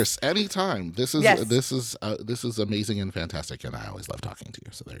course, anytime. This is amazing and fantastic, and I always love talking to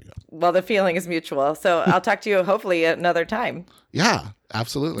you. So there you go. Well, the feeling is mutual. So I'll talk to you hopefully another time. Yeah,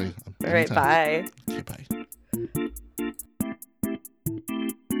 absolutely. All right, bye. Okay, bye.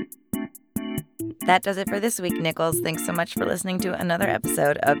 That does it for this week, Nichols. Thanks so much for listening to another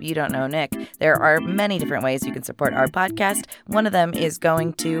episode of You Don't Know Nick. There are many different ways you can support our podcast. One of them is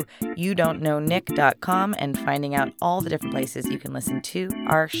going to youdon'tknownick.com and finding out all the different places you can listen to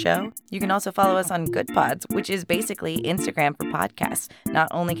our show. You can also follow us on Good Pods, which is basically Instagram for podcasts. Not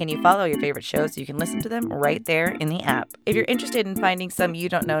only can you follow your favorite shows, you can listen to them right there in the app. If you're interested in finding some You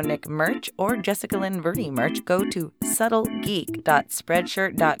Don't Know Nick merch or Jessica Lynn Verdi merch, go to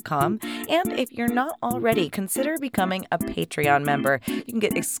subtlegeek.spreadshirt.com. And if you're not already, consider becoming a Patreon member. You can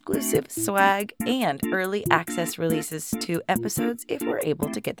get exclusive swag and early access releases to episodes if we're able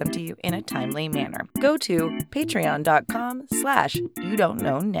to get them to you in a timely manner. Go to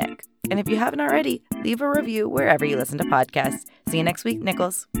patreon.com/youdon'tknownick. And if you haven't already, leave a review wherever you listen to podcasts. See you next week,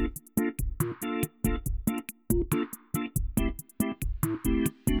 Nichols.